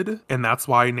wood, and that's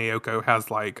why Naoko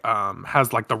has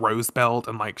like the rose belt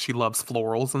and like she loves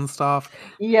florals and stuff.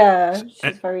 Yeah,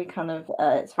 she's very kind of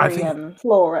it's very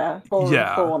flora and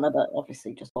fauna, but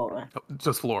obviously just flora.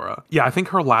 Just flora. Yeah, I think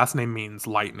her last name means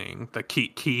lightning, the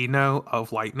Kino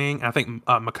of lightning. I think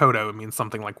Makoto means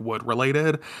something like wood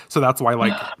related, so that's why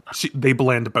like they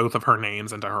blend both of her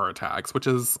names into her attacks, which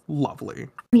is lovely.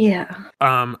 Yeah.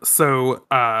 So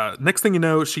next thing you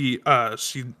know, she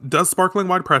does sparkling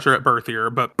wide pressure at Berthier,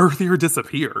 but Berthier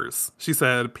disappears. She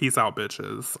said, "Peace out,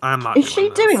 bitches. I'm not." Is she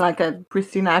doing like a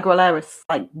Christina Aguilera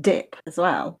like dip as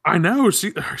well? I know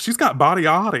she's got body.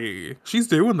 She's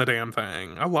doing the damn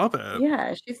thing. I love it.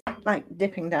 Yeah, she's like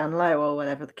dipping down low or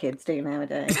whatever the kids do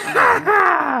nowadays.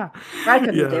 I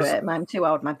couldn't do it. I'm too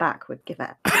old. My back would give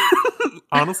up.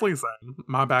 Honestly, same.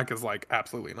 My back is like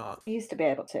absolutely not. I used to be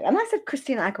able to. And I said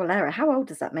Christina Aguilera. How old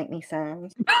does that make me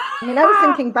sound? I mean, I was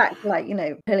thinking back like,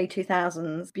 early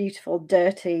 2000s, beautiful,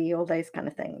 dirty, all those kind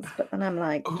of things. But then I'm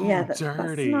like, that's not.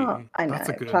 I know,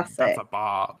 classic. That's a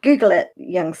bop. Google it,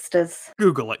 youngsters.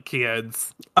 Google it,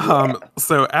 kids.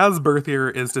 So as Berthier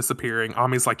is disappearing,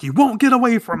 Ami's like, you won't get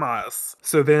away from us.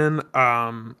 So then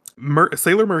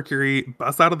Sailor Mercury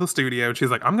busts out of the studio and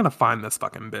she's like, I'm gonna find this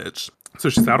fucking bitch. So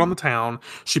she's out on the town.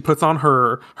 She puts on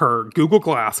her Google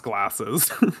Glass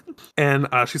glasses and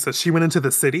she says she went into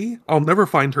the city. I'll never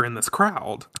find her in this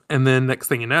crowd. And then next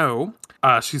thing you know,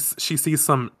 she sees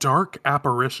some dark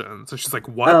apparitions. So she's like,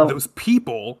 what? Those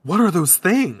people? What are those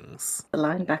things? The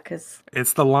linebackers.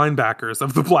 It's the linebackers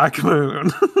of the Black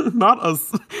Moon. Not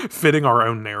us fitting our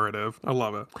own narrative. I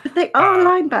love it. But they are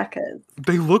linebackers.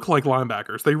 They look like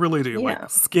linebackers. They really do. Yeah. Like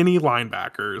skinny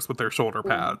linebackers with their shoulder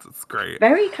pads. It's great.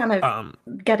 Very kind of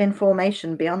get in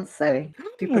formation Beyonce.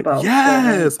 Super Bowl.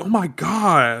 Yes. Oh my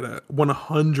God.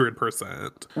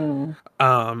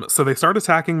 100%. So they start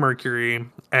attacking Mercury,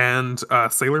 and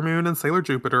Sailor Moon and Sailor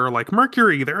Jupiter are like,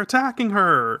 Mercury, they're attacking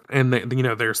her. And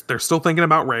they're still thinking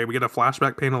about Ray. We get a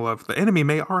flashback panel of the enemy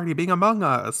may already be among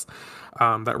us.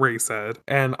 That Ray said.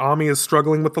 And Ami is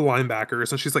struggling with the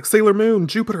linebackers, and she's like, Sailor Moon,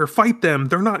 Jupiter, fight them.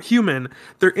 They're not human.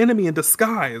 They're enemy in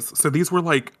disguise. So these were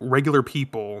like regular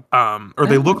people, or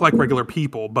they look like regular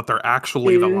people, but they're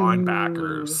actually the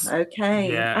linebackers.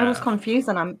 Okay. Yeah. I was confused,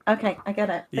 and I get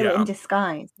it. They were in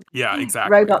disguise. Yeah,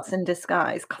 exactly. Robots in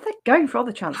disguise. God, they're going for all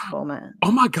the Transformers.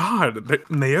 Oh my God.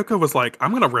 Naoko was like,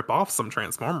 I'm going to rip off some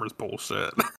Transformers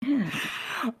bullshit. Yeah.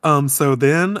 So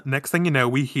then next thing you know,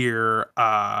 we hear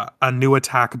a new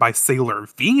attack by Sailor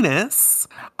Venus.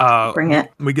 Bring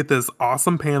it. We get this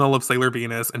awesome panel of Sailor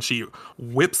Venus, and she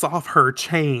whips off her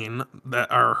chain that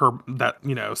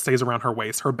stays around her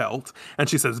waist, her belt, and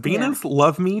she says, Venus,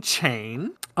 love me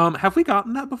chain. Have we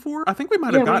gotten that before? I think we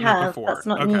might have gotten it before. That's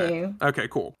not new. Okay,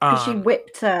 cool. She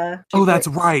whipped that's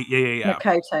right. Yeah.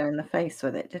 Makoto in the face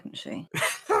with it, didn't she?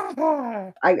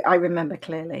 I remember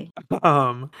clearly.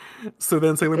 So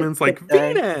then Sailor Good, Moon's like, good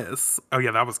day. Venus! Oh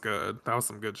yeah, that was good. That was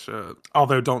some good shit.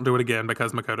 Although don't do it again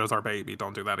because Makoto's our baby.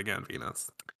 Don't do that again,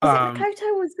 Venus. Was it Makoto?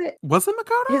 Or was it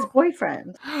his Makoto?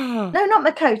 boyfriend? No, not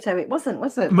Makoto. It wasn't,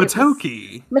 was it? It was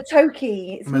Matoki.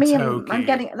 Matoki. It's me and I'm Matoki.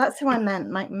 getting. That's who I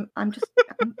meant. I'm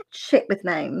shit with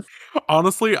names.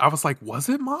 Honestly, I was like, was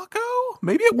it Mako?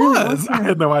 Maybe it No, it was. I wasn't.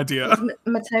 had no It idea. was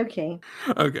Matoki.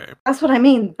 Okay. That's what I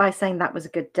mean by saying that was a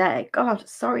good day. God,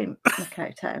 sorry,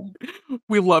 Makoto.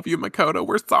 We love you, Makoto.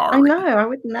 We're sorry. I know. I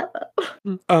would never.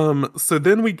 So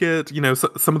then we get,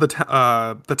 some of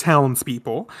the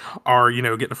townspeople are,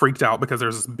 getting freaked out because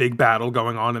there's this big battle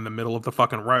going on in the middle of the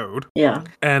fucking road. Yeah.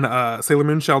 And Sailor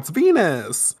Moon shouts,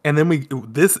 Venus! And then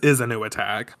this is a new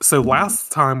attack. So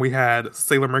last time we had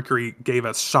Sailor Mercury gave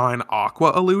us Shine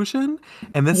Aqua Illusion,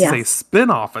 and this is a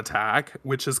spin-off attack,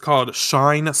 which is called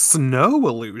Shine Snow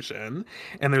Illusion.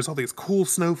 And there's all these cool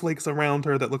snowflakes around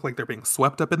her that look like they're being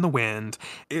swept up in the wind.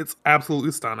 It's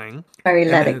absolutely stunning. Very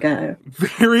let it go.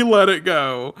 Very let it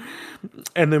go.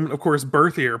 And then, of course,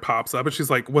 Berthier pops up and she's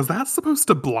like, was that supposed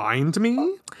to blind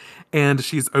me? And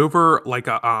she's over like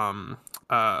a,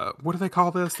 what do they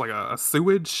call this? Like a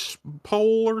sewage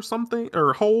pole or something?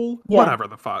 Or hole? Yeah. Whatever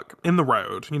the fuck. In the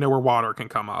road, where water can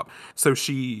come up. So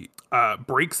she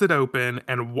breaks it open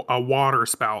and a water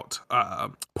spout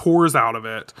pours out of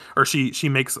it. Or she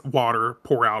makes water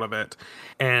pour out of it.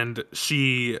 And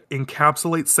she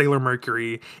encapsulates Sailor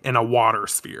Mercury in a water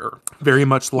sphere. Very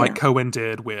much like Cohen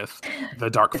did with the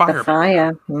Dark Fire. The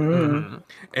fire. Mm-hmm.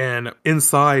 And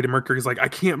inside, Mercury's like, I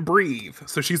can't breathe.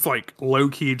 So she's like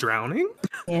low-key drowning.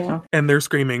 Yeah. And they're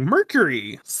screaming,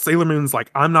 Mercury! Sailor Moon's like,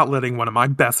 I'm not letting one of my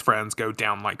best friends go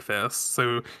down like this.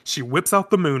 So she whips out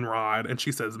the moon rod and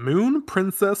she says, Moon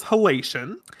Princess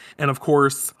Halation. And of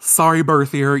course, sorry,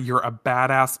 Berthier, you're a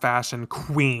badass fashion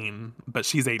queen. But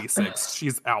she's 86.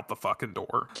 She's out the fucking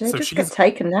door. She just got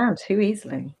taken down too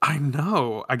easily. I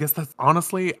know. I guess that's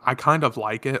honestly, I kind of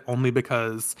like it only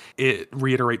because it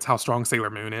reiterates how strong Sailor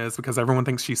Moon is because everyone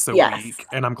thinks she's so weak.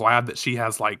 And I'm glad that she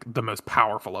has like the most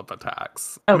powerful of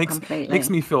attacks. Oh, completely. Makes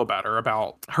me feel better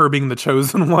about her being the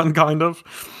chosen one, kind of.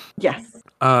 Yes.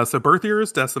 So Berthier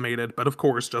is decimated, but of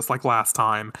course, just like last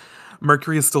time,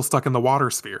 Mercury is still stuck in the water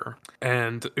sphere.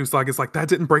 And Usagi is like, that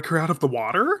didn't break her out of the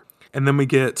water? And then we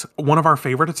get one of our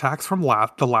favorite attacks from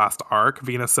the last arc.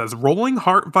 Venus says, rolling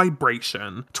heart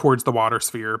vibration towards the water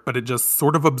sphere, but it just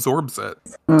sort of absorbs it.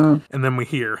 And then we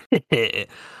hear,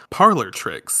 parlor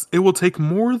tricks. It will take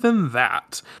more than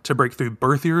that to break through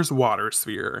Berthier's water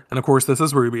sphere. And of course, this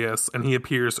is Rubeus, and he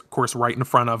appears, of course, right in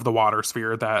front of the water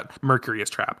sphere that Mercury is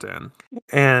trapped in.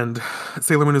 And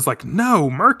Sailor Moon is like, no,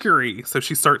 Mercury! So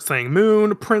she starts saying,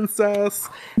 Moon, Princess.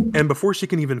 And before she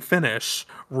can even finish,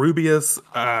 Rubeus,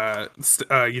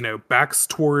 backs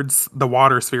towards the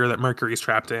water sphere that Mercury's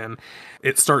trapped in.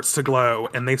 It starts to glow,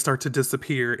 and they start to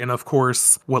disappear in, of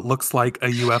course, what looks like a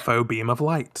UFO beam of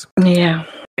light. Yeah.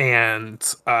 And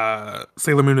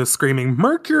Sailor Moon is screaming,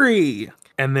 Mercury!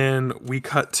 And then we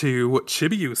cut to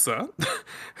Chibiusa,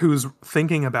 who's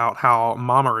thinking about how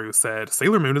Mamoru said,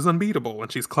 Sailor Moon is unbeatable,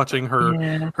 and she's clutching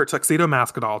her tuxedo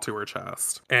mask doll to her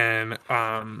chest. And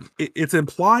it's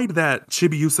implied that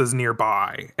Chibiusa's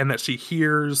nearby, and that she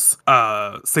hears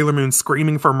Sailor Moon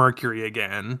screaming for Mercury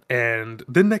again. And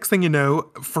then next thing you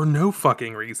know, for no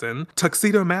fucking reason,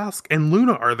 Tuxedo Mask and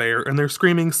Luna are there, and they're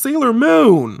screaming, Sailor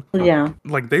Moon! Yeah.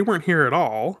 Like, they weren't here at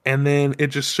all. And then it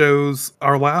just shows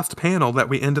our last panel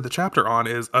that we ended the chapter on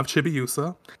is of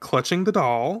Chibiusa clutching the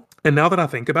doll. And now that I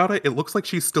think about it, it looks like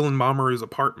she's still in Mamoru's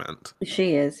apartment.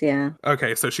 She is, yeah.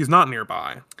 Okay, so she's not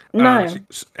nearby. No.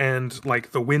 And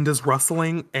like the wind is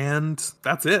rustling, and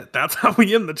that's it. That's how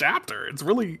we end the chapter. It's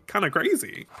really kind of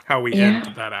crazy how we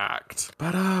end that act.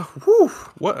 But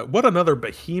what another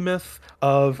behemoth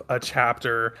of a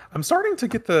chapter. I'm starting to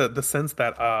get the sense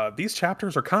that these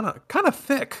chapters are kind of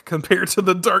thick compared to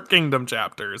the Dark Kingdom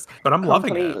chapters. But I'm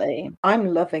loving it.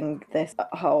 I'm loving this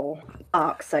whole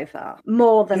arc so far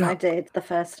more than I did the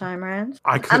first time around.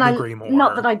 I couldn't agree more.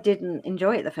 Not that I didn't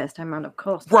enjoy it the first time around, of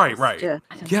course. Right.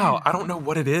 I don't know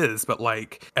what it is, but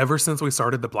like ever since we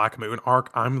started the Black Moon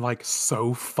arc, I'm like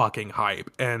so fucking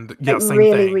hype. And yeah, same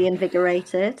really thing.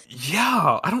 Reinvigorated.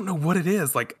 Yeah, I don't know what it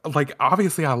is. Like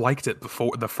obviously I liked it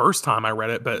before the first time I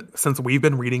read it, but since we've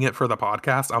been reading it for the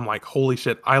podcast, I'm like, holy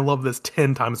shit, I love this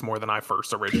 10 times more than I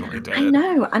first originally did. I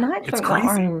know, and I it's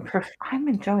crazy. I'm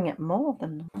enjoying it more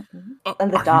than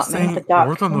the Dark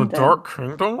Kingdom. The Dark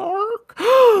Kingdom arc?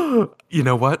 You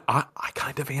know what? I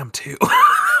kind of am too.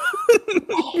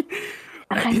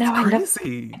 I know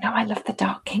I love the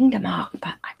Dark Kingdom arc,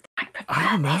 but I prefer I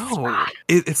don't know.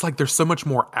 It's like there's so much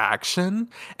more action,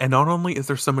 and not only is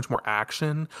there so much more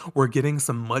action, we're getting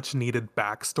some much needed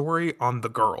backstory on the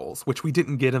girls, which we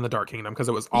didn't get in the Dark Kingdom because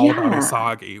it was all about Yeah.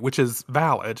 Usagi, which is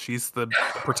valid. She's the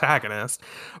protagonist,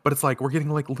 but it's like we're getting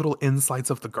like little insights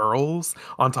of the girls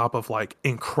on top of like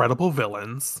incredible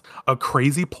villains, a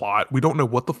crazy plot. We don't know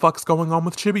what the fuck's going on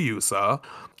with Chibiusa.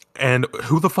 And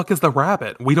who the fuck is the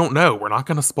rabbit? We don't know. We're not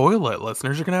going to spoil it,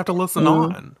 listeners. You're going to have to listen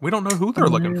Mm, on. We don't know who I they're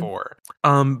looking know. for.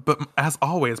 But as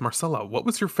always, Marcella, what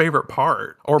was your favorite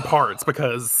part or parts?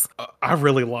 Because I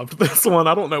really loved this one.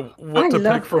 I don't know I what to pick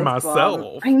love for this one. I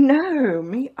myself. know,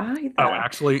 me Oh, either.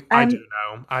 actually, I do Um,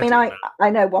 know. I I mean, do I know. I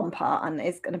know one part, and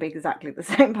it's going to be exactly the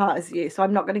same part as you, so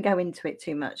I'm not going to go into it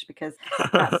too much because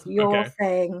that's your Okay.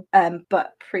 thing.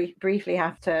 But briefly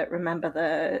have to remember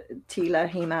the Tila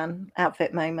He-Man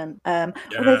outfit moment. Although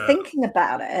Yeah. thinking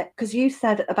about it, because you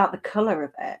said about the color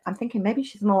of it, I'm thinking maybe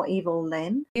she's more Evil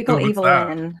Lynn. Oh, Google what's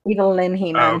that? Evil Lynn Oh,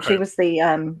 He-Man. okay. She was the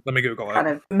Let me Google it. kind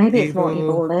of maybe it's more Evil,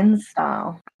 Evil Lynn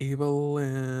style.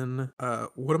 Evelyn.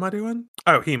 What am I doing?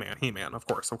 Oh, He-Man. He-Man. Of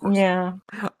course. Of course. Yeah,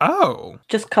 Oh.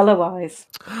 just color wise.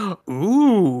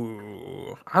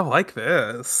 Ooh, I like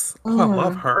this. Oh, I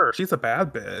love Mm. her. She's a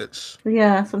bad bitch.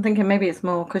 Yeah, so I'm thinking maybe it's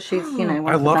more because she's, one I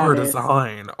of the love her baddies.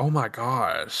 design. Oh my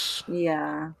gosh.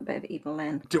 Yeah, a bit of Evil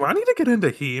Lynn. Do I need to get into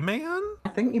He-Man? I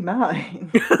think you might.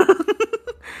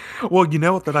 Well, you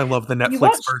know that I love the You Netflix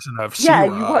watched, version of yeah,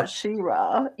 you She-Ra. watched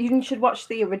She-Ra. You should watch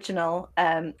the original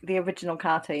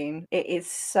cartoon. It is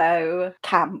so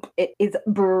camp. It is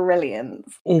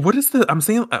brilliant. Well, what is I'm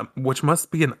seeing, which must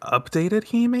be an updated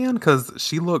He-Man because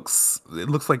it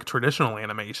looks like traditional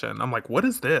animation. I'm like, what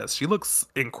is this? She looks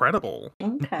incredible.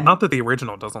 Okay. Not that the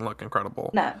original doesn't look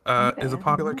incredible. No, maybe Is a I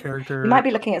popular don't know. You might character.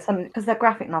 be looking at some because they're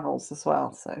graphic novels as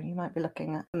well. So you might be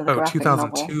looking at some of the Oh, graphic novel.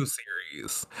 2002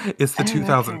 series. It's the Oh, okay.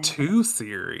 2002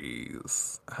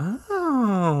 series.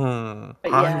 Oh,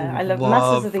 But I yeah, I love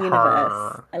Masters of love the Universe.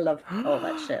 her. I love all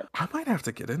that shit. I might have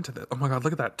to get into this. Oh my god,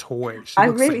 look at that toy. She I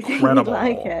looks really think you'd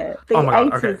like incredible. it. Oh The my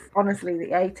god, okay. 80s, honestly,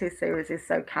 the 80s series is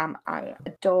so camp. I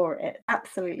adore it.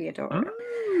 Absolutely adore it.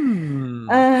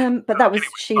 Mm. But that was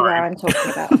Anyway, She-Ra sorry. I'm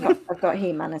talking about. I've got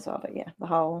He-Man as well, but yeah, the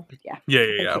whole Yeah, I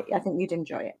think yeah, I think you'd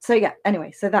enjoy it. So yeah,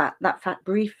 anyway, so that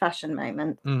brief fashion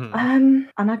moment. yeah.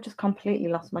 And I've just completely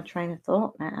lost my train of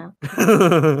thought now.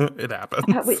 It About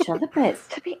happens. which other bits?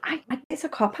 To be, it's a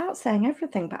cop out saying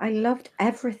everything, but I loved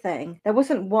everything. There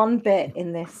wasn't one bit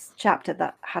in this chapter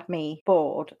that had me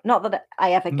bored. Not that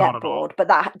I ever Not get at all. bored, but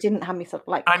that didn't have me sort of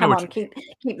like, I know come what on, you mean.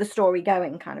 keep the story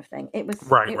going, kind of thing. It was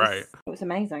Right, it was right. it was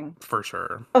amazing. For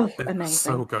sure. Oh, It was amazing!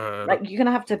 so good. Like you're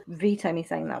gonna have to veto me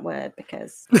saying that word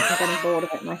because I'm getting bored of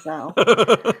it myself.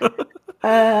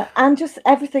 And just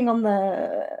everything on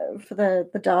the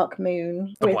dark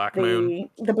moon The with Black Moon.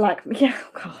 the black. Yeah, oh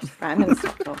God, right, I'm gonna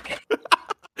stop talking.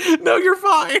 No, you're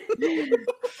fine. It's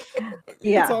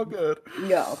Yeah, all good.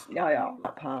 yeah,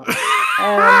 that part.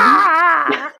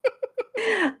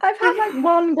 I've had like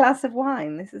one glass of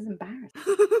wine. This is embarrassing.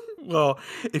 Well,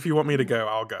 if you want me to go,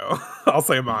 I'll go. I'll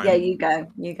say Yeah, mine. you go.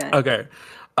 You go. Okay.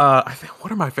 I think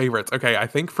what are my favorites? Okay, I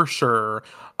think for sure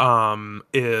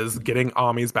is getting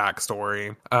Ami's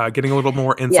backstory, getting a little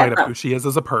more Yeah, insight of who she is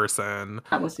as a person.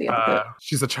 that was the other bit.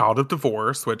 She's a child of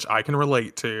divorce, which I can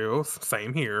relate to.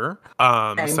 Same here.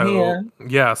 Same So here.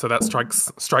 yeah, so that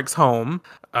strikes home.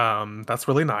 That's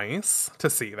really nice to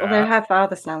see Although that. her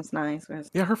father sounds nice.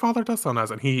 Whereas... Yeah, her father does sound nice,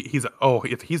 and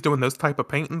if he's doing those type of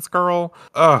paintings, girl,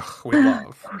 ugh, we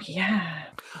love. Oh yeah.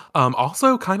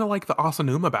 Also, kind of like the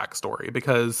Asanuma backstory,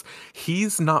 because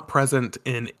he's not present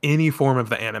in any form of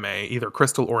the anime, either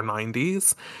Crystal or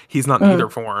 90s. He's not in either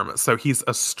form, so he's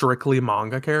a strictly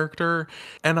manga character.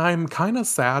 And I'm kind of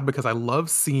sad because I love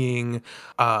seeing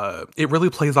it really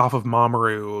plays off of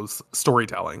Mamoru's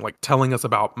storytelling, like telling us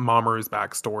about Mamoru's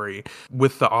backstory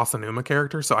with the Asanuma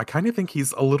character. So I kind of think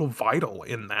he's a little vital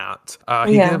in that.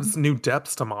 He Yeah. gives new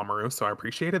depths to Mamoru, so I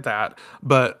appreciated that.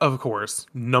 But of course,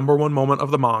 number one moment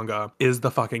of the manga is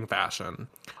the fucking fashion.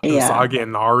 Yeah. Usagi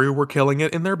and Naru were killing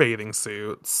it in their bathing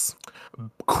suits.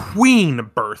 Queen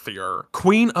Berthier,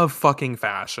 queen of fucking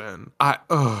fashion.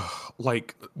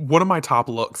 Like one of my top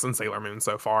looks in Sailor Moon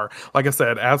so far. Like I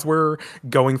said, as we're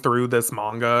going through this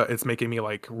manga, it's making me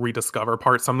like rediscover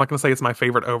parts. So I'm not gonna say it's my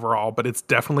favorite overall, but it's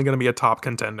definitely gonna be a top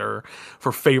contender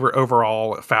for favorite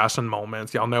overall fashion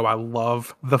moments. Y'all know I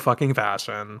love the fucking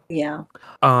fashion. Yeah.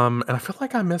 And I feel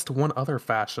like I missed one other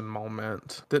fashion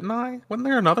moment, didn't I? Wasn't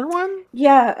there another one?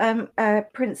 Yeah.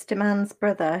 Prince Demand's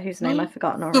brother, whose name I've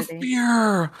forgotten already.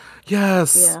 Saphir!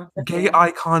 Yes. Yeah. Gay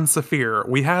icon Saphir.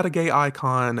 We had a gay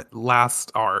icon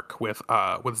last arc with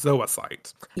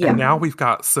Zoocyte. Yeah. And now we've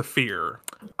got Saphir.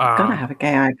 Gotta have a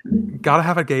gay icon. Gotta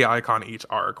have a gay icon each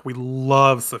arc. We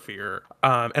love Saphir.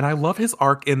 And I love his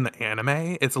arc in the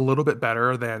anime. It's a little bit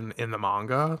better than in the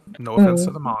manga. No offense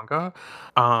to the manga.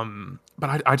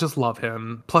 But I just love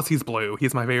him. Plus, he's blue.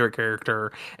 He's my favorite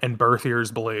character. And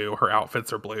Berthier's blue. Her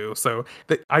outfits are blue. So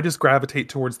I just gravitate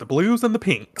towards the blues and the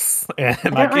pinks.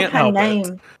 And I can't help it. I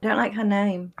don't like her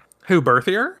name. Who,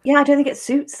 Berthier? Yeah, I don't think it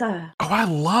suits her. Oh, I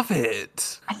love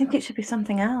it. I think it should be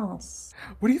something else.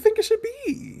 What do you think it should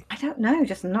be? I don't know,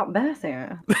 just not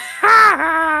Berthier.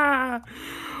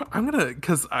 I'm gonna,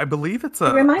 because I believe it's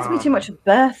It reminds me too much of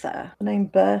Bertha. The name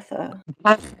Bertha.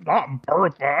 Not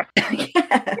Bertha.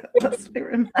 Yeah, that's what it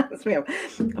reminds me of.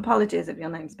 Apologies if your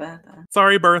name's Bertha.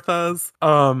 Sorry, Berthas.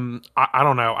 I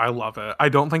don't know. I love it. I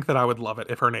don't think that I would love it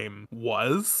if her name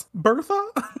was Bertha.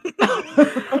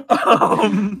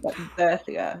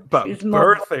 Berthia. But she's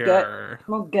Berthier.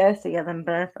 More girthier than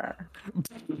Bertha.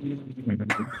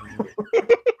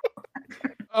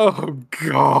 Oh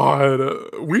God,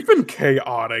 we've been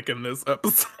chaotic in this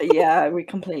episode. Yeah, we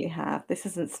completely have. This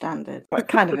isn't standard. Well, it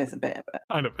kind of is a bit, but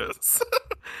kind of is.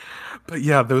 But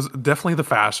yeah, those definitely the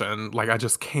fashion. Like I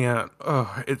just can't.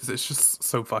 Oh, it's just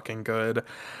so fucking good.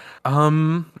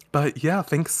 But yeah,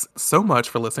 thanks so much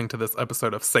for listening to this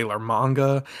episode of Sailor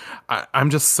Manga. I'm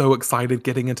just so excited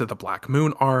getting into the Black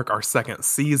Moon arc, our second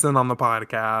season on the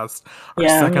podcast. Our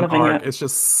second arc is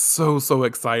just so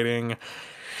exciting.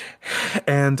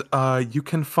 And you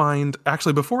can find,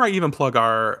 actually, before I even plug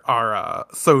our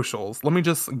socials, let me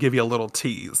just give you a little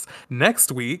tease.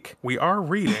 Next week, we are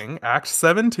reading Act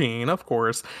 17, of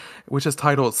course, which is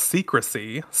titled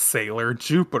Secrecy, Sailor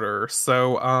Jupiter.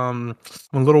 So I'm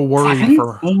a little worried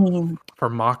for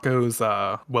Mako's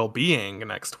well-being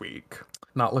next week.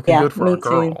 Not looking good for our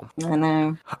girl. Too. I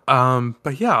know.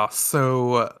 But yeah,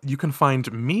 so you can find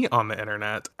me on the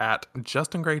internet at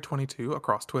JustinGray22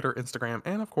 across Twitter, Instagram,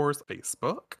 and of course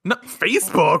Facebook. No,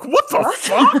 Facebook? What the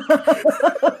fuck?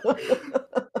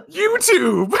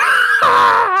 YouTube.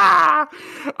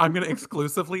 I'm gonna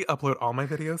exclusively upload all my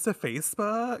videos to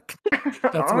Facebook.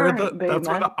 That's where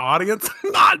the audience,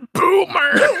 not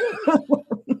boomer.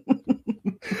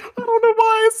 I don't know why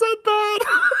I said that.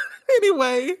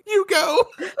 Anyway, you go.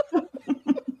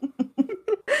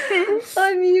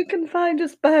 And you can find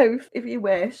us both, if you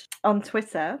wish, on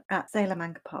Twitter at Sailor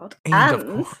Manga Pod.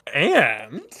 And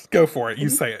go for it. You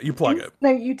say it. You plug it. No,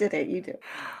 you did it. You did.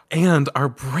 And our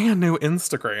brand new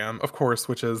Instagram, of course,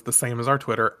 which is the same as our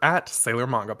Twitter, at Sailor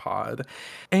Manga Pod.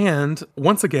 And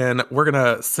once again, we're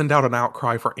going to send out an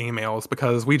outcry for emails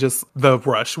because the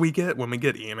rush we get when we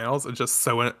get emails is just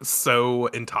so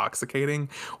intoxicating.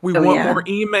 We want more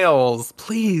emails.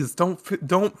 Please don't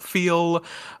feel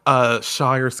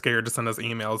shy or scared to send us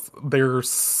emails. They're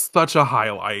such a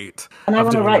highlight. And I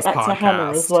want to write back podcast. To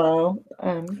Hannah as well,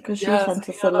 because she sent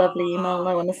us a lovely email and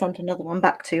I want to send another one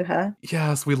back to her.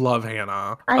 Yes, we love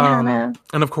Hannah. Hi, Hannah.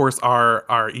 And of course,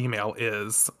 our email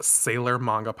is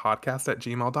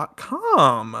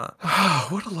sailormangapodcast@gmail.com.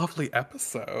 What a lovely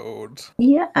episode.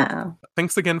 Yeah.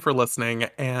 Thanks again for listening.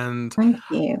 And thank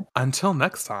you. Until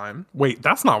next time. Wait,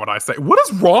 that's not what I say. What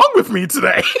is wrong with me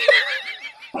today?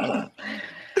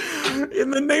 In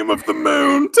the name of the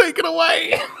moon, take it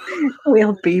away.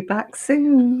 We'll be back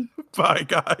soon. Bye,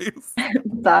 guys.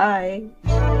 Bye.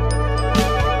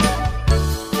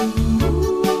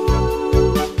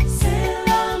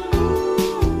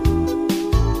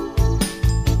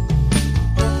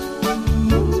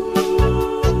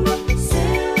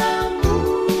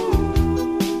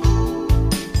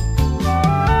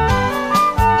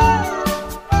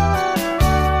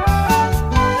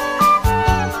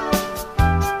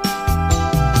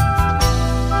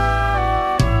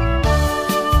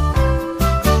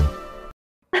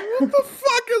 What the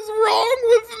fuck is wrong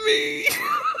with me?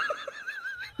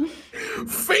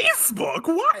 Facebook?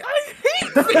 Why? I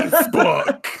hate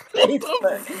Facebook. What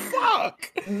the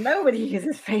fuck? Nobody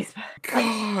uses Facebook.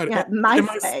 God. Yeah,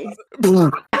 MySpace.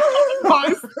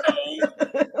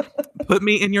 MySpace. Put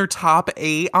me in your top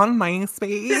 8 on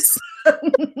MySpace.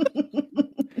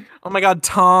 Oh my God,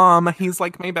 Tom. He's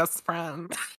like my best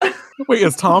friend. Wait,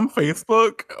 is Tom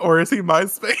Facebook or is he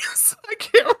MySpace? I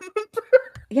can't remember.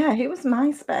 Yeah, who was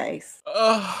MySpace?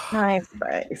 Ugh.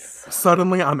 MySpace.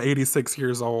 Suddenly, I'm 86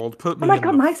 years old. Put Oh me my in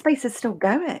god, the. MySpace is still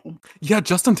going. Yeah,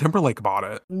 Justin Timberlake bought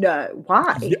it. No,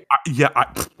 Yeah,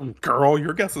 why? girl,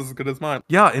 your guess is as good as mine.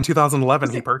 Yeah, in 2011,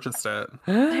 Was he it purchased it.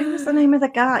 who was the name of the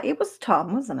guy? It was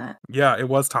Tom, wasn't it? Yeah, it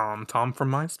was Tom. Tom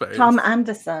from Tom MySpace.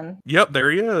 Anderson. Yep,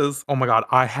 there he is. Oh my god,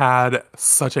 I had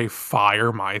such a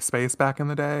fire MySpace back in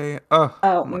the day. Oh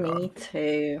Oh, my god. me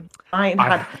too. Mine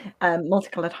had I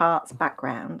multicolored hearts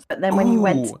background, but then when you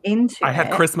went ooh, into I had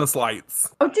it, Christmas lights.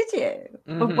 oh, did you?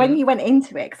 But when Mm-hmm. you went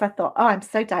into it, because I thought, oh, I'm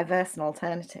so diverse and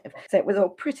alternative, so it was all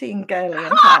pretty and girly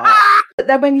and hot. But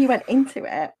then when you went into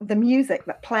it, the music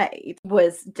that played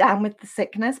was "Down with the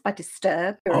Sickness" by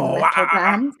Disturbed. You're a Oh, metal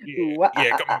band. yeah, Ooh,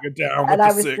 yeah, come on, get down with and the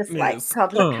I was just like, sickness.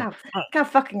 God, look how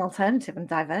fucking alternative and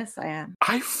diverse I am.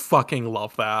 I fucking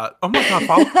love that. Oh my god,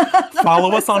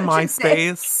 follow I us was on such a dick.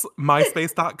 MySpace,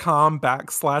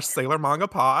 myspace.com/Sailor Manga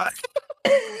Pod.